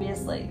is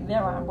obviously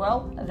they're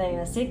unwell, they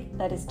are sick,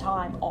 that is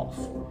time off.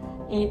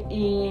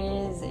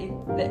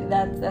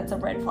 That's a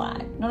red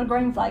flag. Not a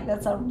green flag,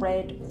 that's a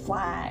red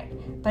flag.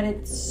 But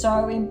it's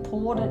so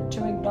important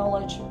to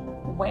acknowledge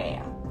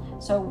where.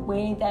 So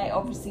where they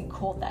obviously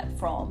caught that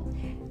from.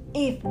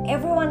 If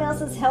everyone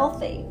else is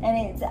healthy and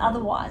it's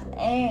otherwise,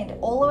 and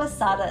all of a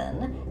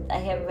sudden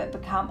they have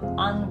become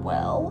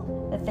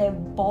unwell, that their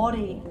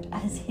body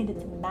has hit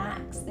its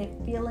max, they're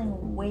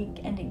feeling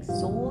weak and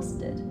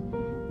exhausted,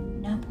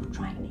 no more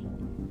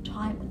training,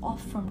 time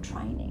off from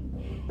training.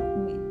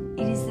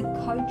 It is the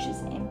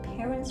coaches and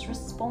parents'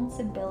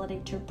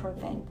 responsibility to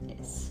prevent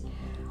this.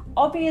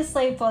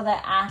 Obviously for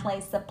the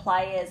athletes, the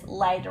players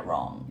later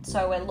on,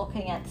 so we're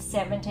looking at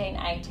 17,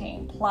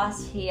 18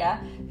 plus here,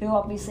 who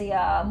obviously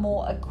are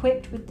more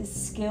equipped with the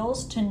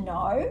skills to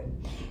know.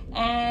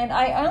 And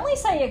I only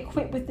say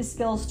equipped with the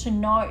skills to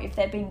know if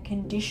they've been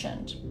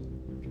conditioned,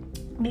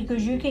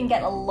 because you can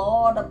get a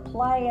lot of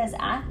players,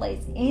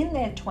 athletes in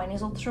their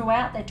 20s or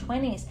throughout their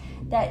 20s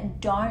that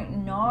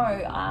don't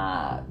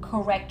know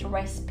correct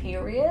rest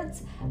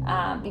periods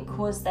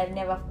because they've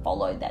never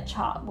followed that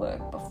chart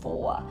work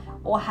before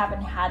or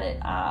haven't had it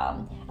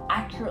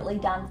accurately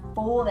done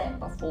for them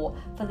before,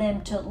 for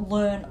them to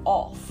learn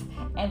off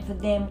and for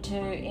them to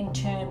in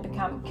turn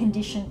become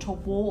conditioned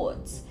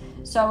towards.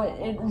 So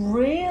it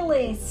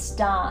really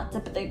starts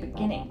at the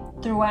beginning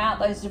throughout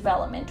those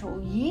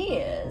developmental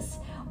years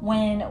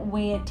when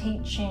we're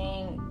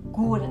teaching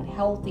good and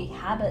healthy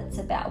habits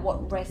about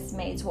what rest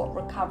means, what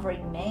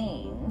recovery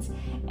means,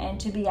 and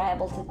to be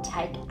able to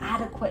take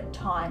adequate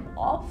time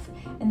off,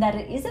 and that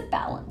it is a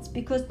balance.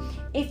 Because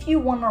if you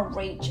want to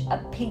reach a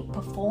peak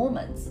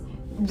performance,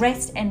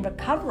 rest and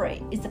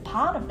recovery is a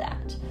part of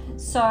that.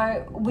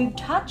 So we've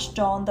touched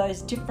on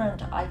those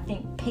different, I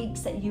think, peaks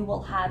that you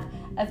will have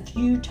a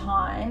few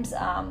times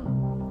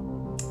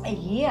a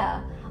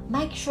year.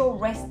 Make sure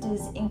rest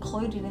is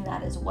included in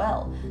that as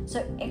well.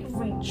 So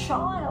every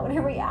child,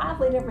 every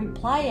athlete, every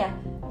player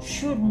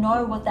should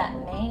know what that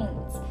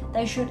means.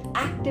 They should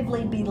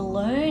actively be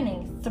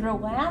learning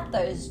throughout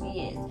those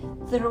years,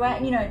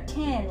 throughout,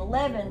 10,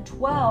 11,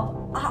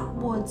 12,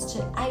 upwards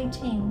to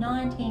 18,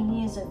 19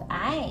 years of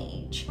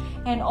age.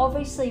 And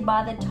obviously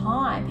by the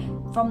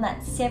time from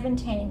that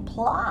 17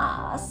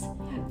 plus,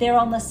 they're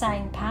on the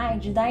same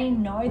page. They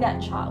know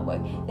that chart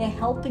work. They're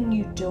helping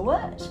you do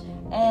it.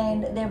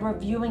 and they're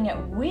reviewing it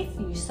with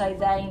you so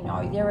they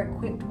know they're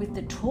equipped with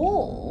the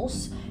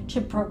tools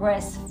to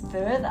progress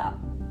further.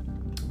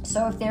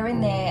 So if they're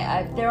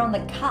on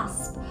the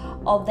cusp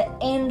of the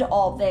end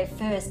of their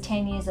first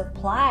 10 years of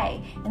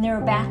play and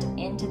they're about to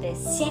enter their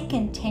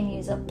second 10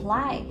 years of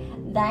play,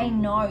 they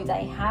know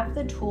they have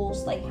the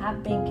tools, they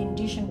have been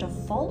conditioned to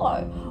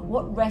follow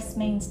what rest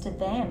means to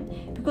them,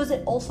 because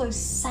it also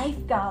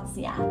safeguards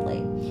the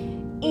athlete.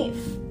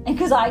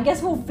 Because I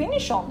guess we'll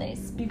finish on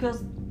this,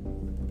 because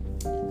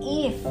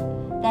if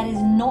that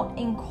is not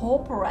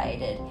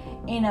incorporated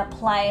in a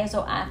player's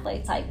or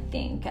athlete's, I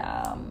think,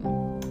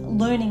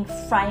 learning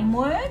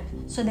framework,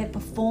 so their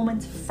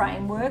performance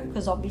framework,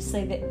 because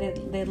obviously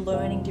they're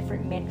learning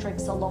different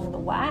metrics along the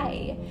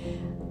way.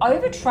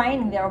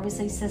 Overtraining, they're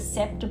obviously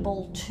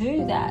susceptible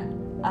to that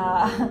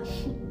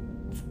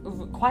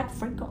quite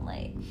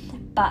frequently.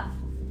 But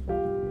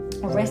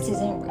rest is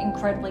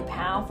incredibly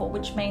powerful,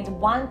 which means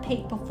one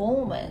peak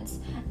performance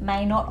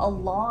may not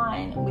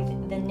align with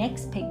the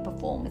next peak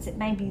performance. It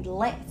may be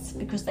less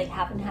because they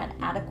haven't had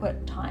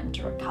adequate time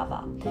to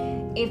recover.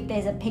 If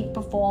there's a peak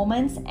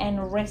performance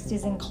and rest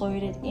is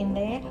included in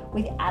there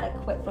with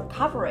adequate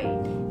recovery,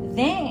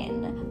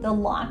 then the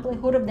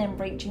likelihood of them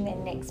reaching their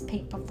next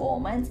peak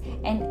performance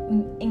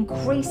and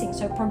increasing,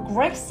 so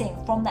progressing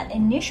from that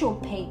initial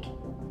peak,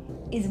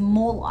 is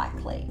more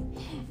likely.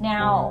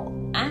 Now,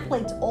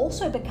 athletes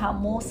also become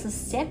more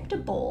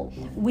susceptible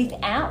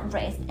without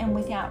rest and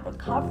without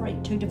recovery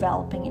to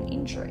developing an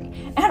injury.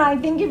 And I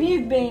think if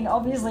you've been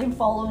obviously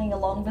following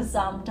along for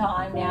some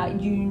time now,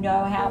 you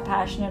know how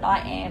passionate I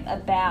am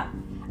about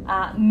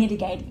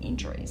mitigating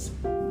injuries,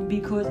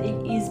 because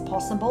it is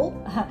possible.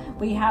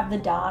 We have the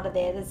data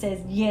there that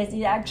says, yes,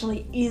 it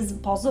actually is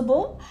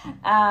possible,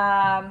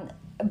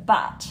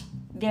 but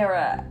there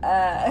are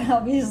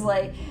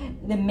obviously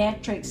the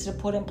metrics to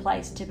put in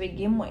place to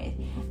begin with,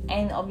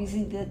 and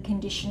obviously the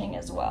conditioning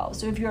as well.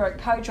 So if you're a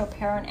coach or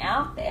parent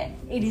out there,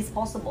 it is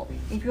possible.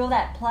 If you're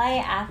that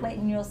player athlete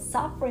and you're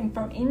suffering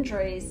from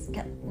injuries,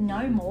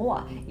 no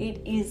more.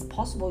 It is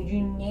possible.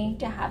 You need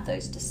to have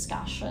those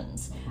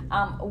discussions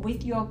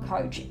with your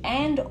coach,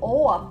 and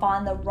or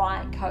find the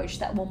right coach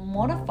that will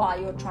modify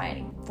your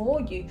training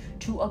for you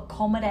to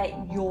accommodate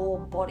your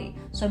body.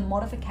 So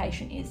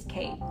modification is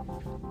key.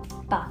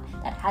 But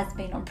that has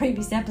been on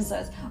previous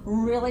episodes,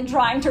 really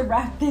trying to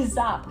wrap this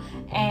up.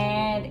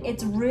 And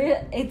it's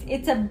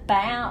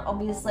about,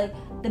 obviously,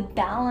 the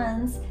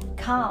balance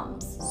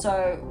comes.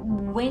 So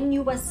when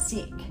you are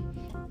sick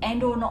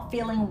and or not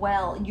feeling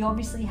well, you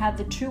obviously have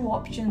the two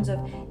options of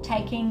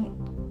taking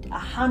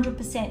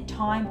 100%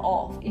 time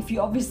off. If you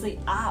obviously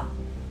are,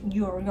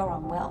 you're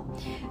unwell.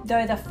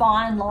 Though the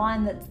fine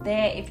line that's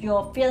there, if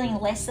you're feeling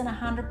less than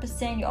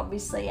 100%, you're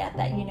obviously at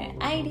that,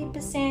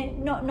 80%,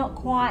 not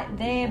quite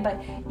there,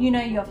 but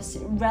you're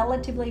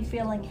relatively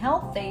feeling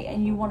healthy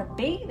and you want to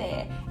be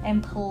there.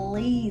 And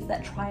please,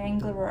 that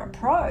triangular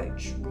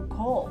approach,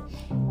 recall,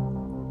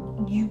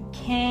 you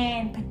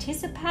can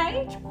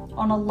participate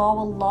on a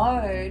lower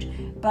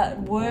load, but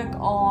work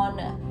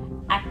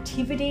on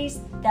activities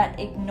that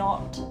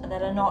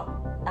are not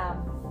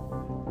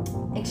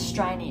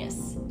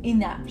extraneous in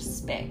that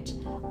respect,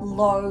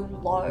 low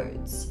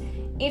loads.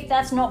 If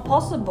that's not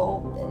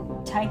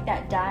possible, take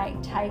that day,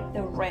 take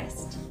the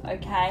rest,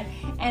 okay?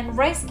 And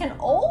rest can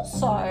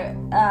also,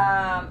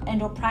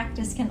 and or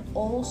practice can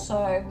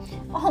also,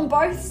 on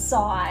both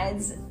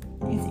sides,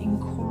 is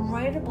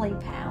incredibly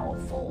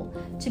powerful.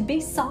 To be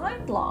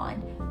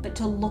sidelined, but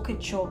to look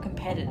at your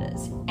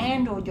competitors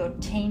and or your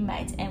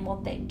teammates and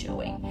what they're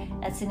doing.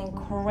 That's an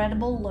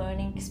incredible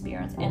learning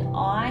experience, and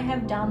I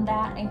have done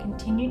that and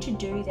continue to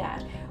do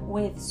that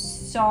with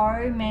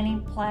so many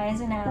players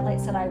and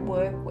athletes that I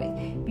work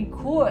with,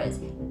 because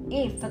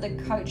if, for the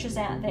coaches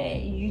out there,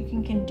 you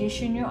can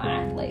condition your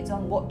athletes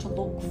on what to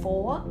look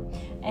for,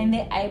 and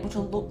they're able to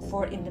look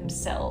for it in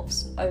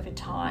themselves over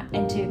time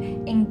and to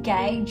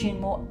engage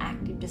in more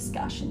active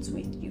discussions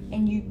with you.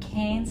 And you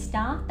can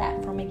start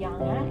that from a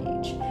young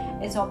age.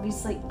 It's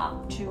obviously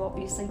up to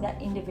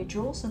that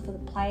individual. So for the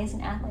players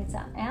and athletes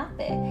out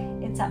there,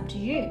 it's up to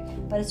you.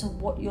 But it's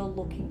what you're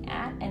looking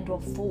at and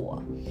or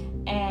for.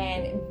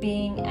 And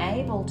being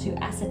able to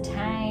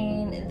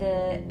ascertain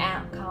the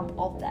outcome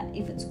of that.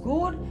 If it's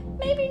good,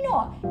 maybe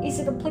not. Is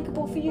it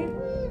applicable for you?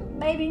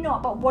 Maybe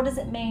not. But what does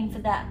it mean for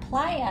that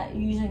player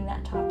using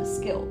that type of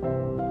skill?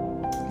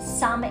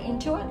 Some are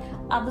into it,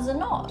 others are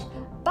not.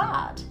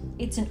 But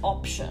it's an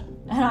option,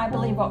 and I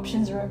believe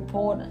options are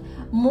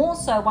important. More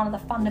so, one of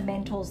the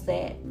fundamentals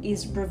there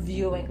is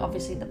reviewing,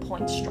 obviously, the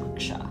point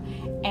structure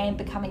and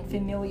becoming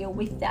familiar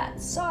with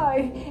that.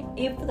 So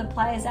if the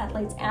players,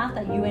 athletes out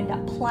there, you end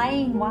up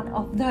playing one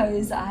of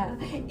those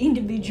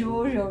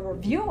individuals you're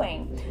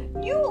reviewing,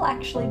 you will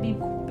actually be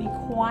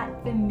quite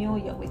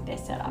familiar with their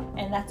setup,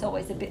 and that's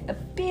always a bit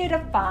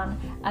of fun,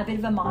 a bit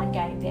of a mind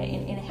game there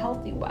in a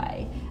healthy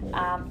way.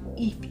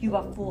 If you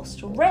are forced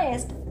to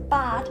rest,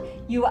 but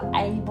you are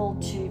able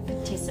to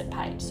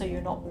participate, so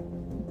you're not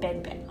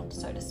bedbound,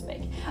 so to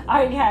speak.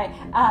 Okay,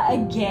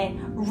 again,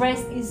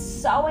 rest is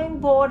so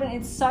important.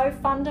 It's so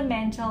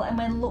fundamental. And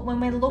when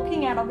we're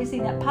looking at obviously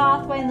that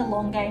pathway in the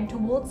long game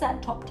towards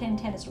that top 10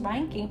 tennis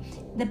ranking,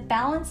 the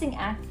balancing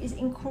act is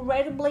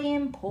incredibly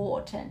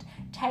important.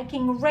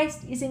 Taking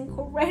rest is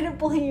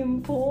incredibly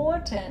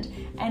important,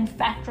 and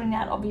factoring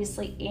that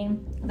obviously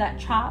in that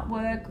chart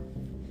work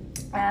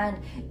and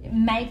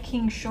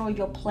making sure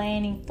you're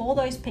planning for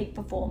those peak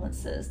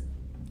performances.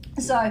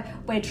 So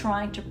we're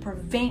trying to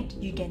prevent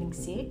you getting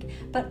sick,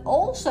 but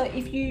also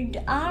if you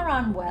are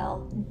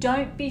unwell,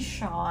 don't be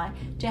shy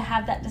to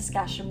have that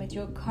discussion with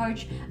your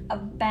coach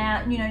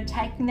about,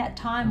 taking that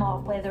time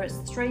off, whether it's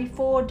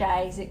 3-4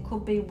 days, it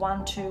could be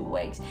 1-2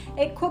 weeks,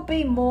 it could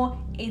be more.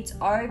 It's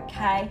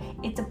okay.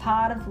 It's a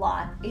part of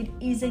life. It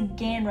is,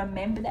 again,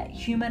 remember that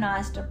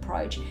humanized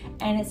approach,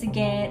 and it's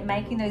again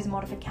making those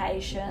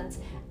modifications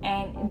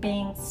and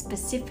being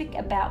specific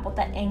about what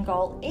that end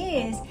goal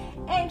is,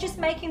 and just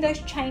making those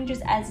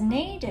changes as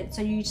needed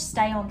so you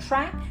stay on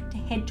track to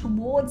head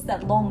towards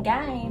that long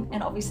game,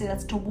 and obviously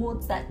that's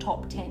towards that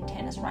top 10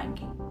 tennis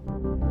ranking.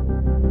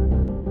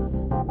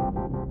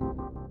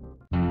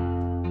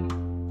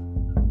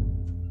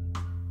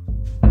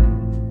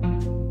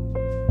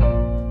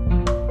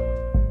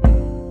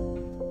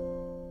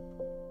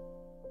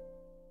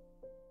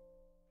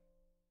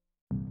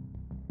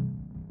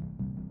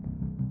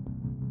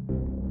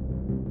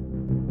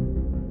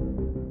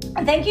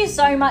 Thank you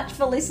so much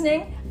for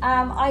listening.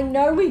 I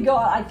know we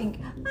got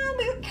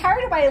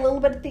carried away a little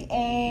bit at the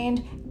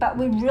end, but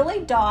we really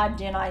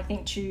dived in, I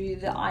think, to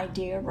the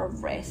idea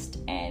of rest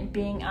and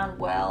being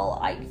unwell,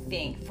 I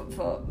think,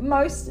 for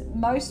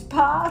most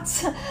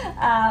parts,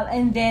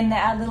 and then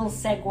our little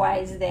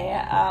segues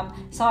there.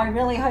 So I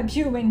really hope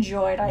you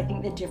enjoyed, I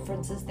think, the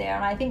differences there,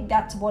 and I think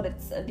that's what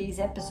these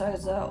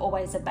episodes are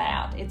always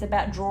about. It's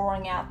about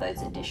drawing out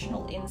those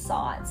additional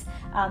insights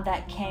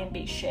that can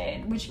be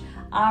shared, which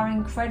are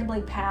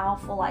incredibly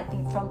powerful, I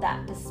think, from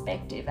that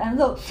perspective. And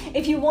look,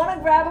 if you want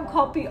to grab a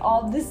copy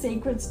of The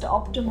Secrets to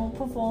Optimal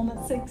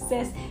Performance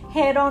Success,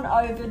 head on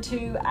over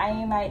to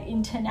AMA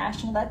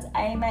International. That's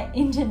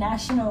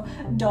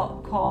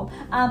amainternational.com.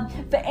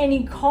 For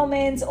any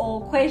comments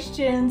or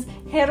questions,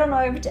 head on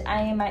over to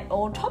AMA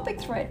or Topic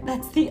Thread.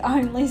 That's the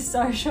only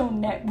social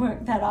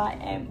network that I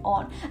am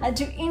on.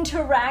 To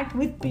interact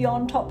with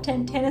Beyond Top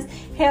 10 Tennis,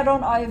 head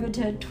on over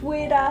to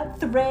Twitter,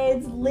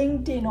 Threads,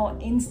 LinkedIn or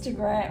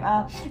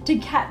Instagram. To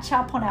catch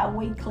up on our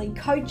weekly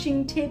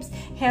coaching tips,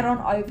 head on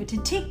over to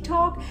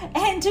TikTok,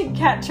 and to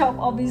catch up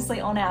obviously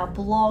on our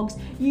blogs,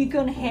 you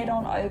can head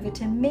on over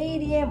to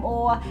Medium,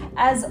 or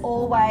as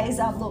always,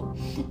 look,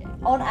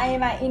 on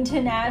AMA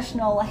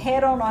International,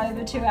 head on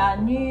over to our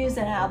news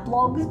and our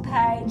blogs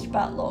page.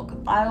 But look,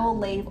 I will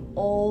leave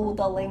all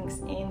the links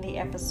in the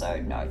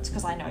episode notes,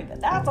 because I know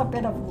that's a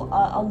bit of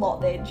a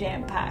lot there,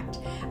 jam-packed.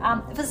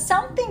 For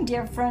something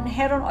different,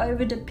 head on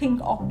over to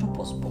Pink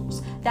Octopus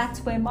Books.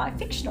 That's where my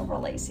fictional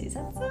release is.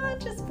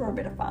 That's just for a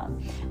bit of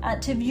fun.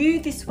 To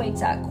view this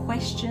week's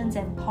questions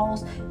and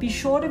polls, be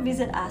sure to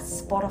visit our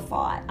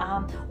Spotify,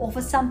 or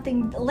for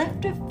something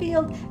left of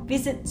field,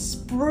 visit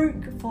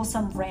Spruik for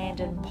some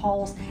random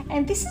polls.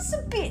 And this is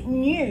a bit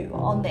new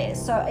on there,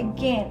 so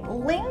again,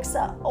 links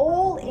are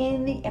all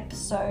in the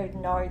episode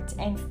notes,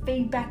 and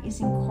feedback is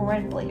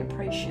incredibly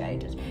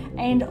appreciated.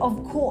 And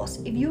of course,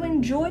 if you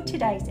enjoyed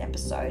today's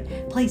episode,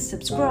 please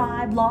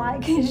subscribe,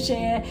 like,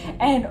 share,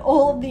 and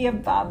all of the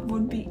above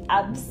would be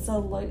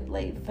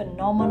absolutely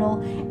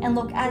phenomenal. And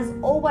look, as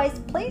always,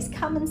 please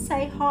come and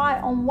say hi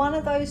on one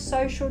of those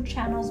social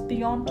channels.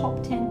 Beyond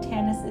Top 10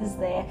 Tennis is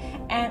there,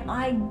 and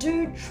I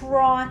do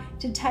try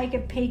to take a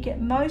peek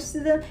at most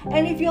of them,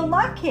 and if you're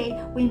lucky,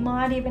 we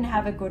might even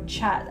have a good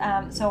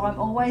chat. So I'm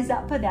always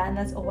up for that, and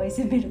that's always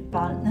a bit of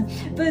fun.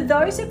 For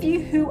those of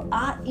you who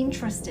are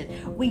interested,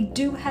 we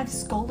do have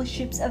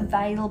scholarships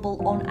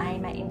available on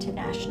AMA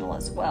International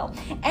as well,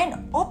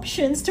 and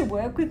options to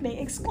work with me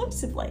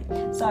exclusively.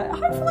 So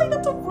hopefully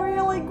that's a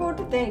really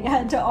good thing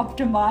to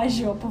optimize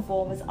your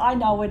performance. I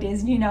know it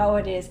is, you know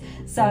it is.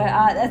 So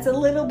that's a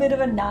little bit of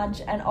a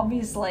nudge, and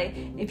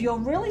obviously if you're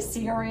really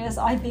serious,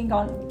 I think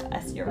on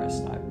a serious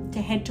note,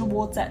 to head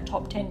towards that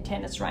top 10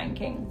 tennis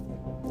ranking,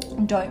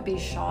 don't be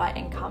shy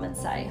and come and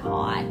say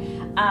hi,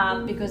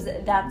 because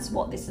that's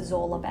what this is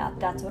all about.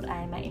 That's what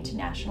AMA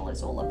International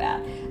is all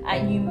about.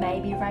 You may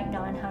be ranked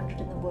 900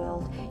 in the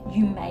world,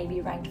 you may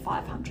be ranked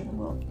 500 in the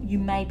world, you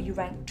may be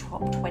ranked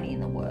top 20 in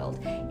the world.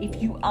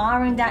 If you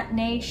are in that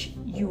niche,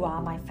 you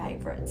are my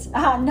favorites.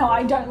 No,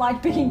 I don't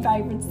like picking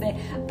favorites there,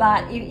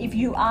 but if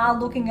you are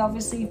looking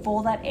obviously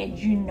for that edge,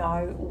 you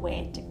know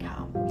where to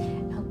come.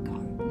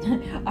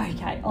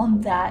 Okay,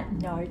 on that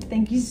note,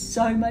 thank you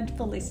so much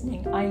for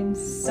listening. I am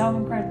so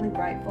incredibly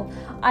grateful.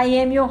 I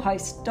am your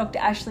host, Dr.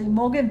 Ashley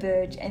Morgan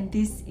Berge, and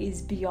this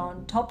is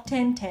Beyond Top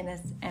 10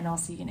 Tennis, and I'll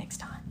see you next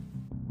time.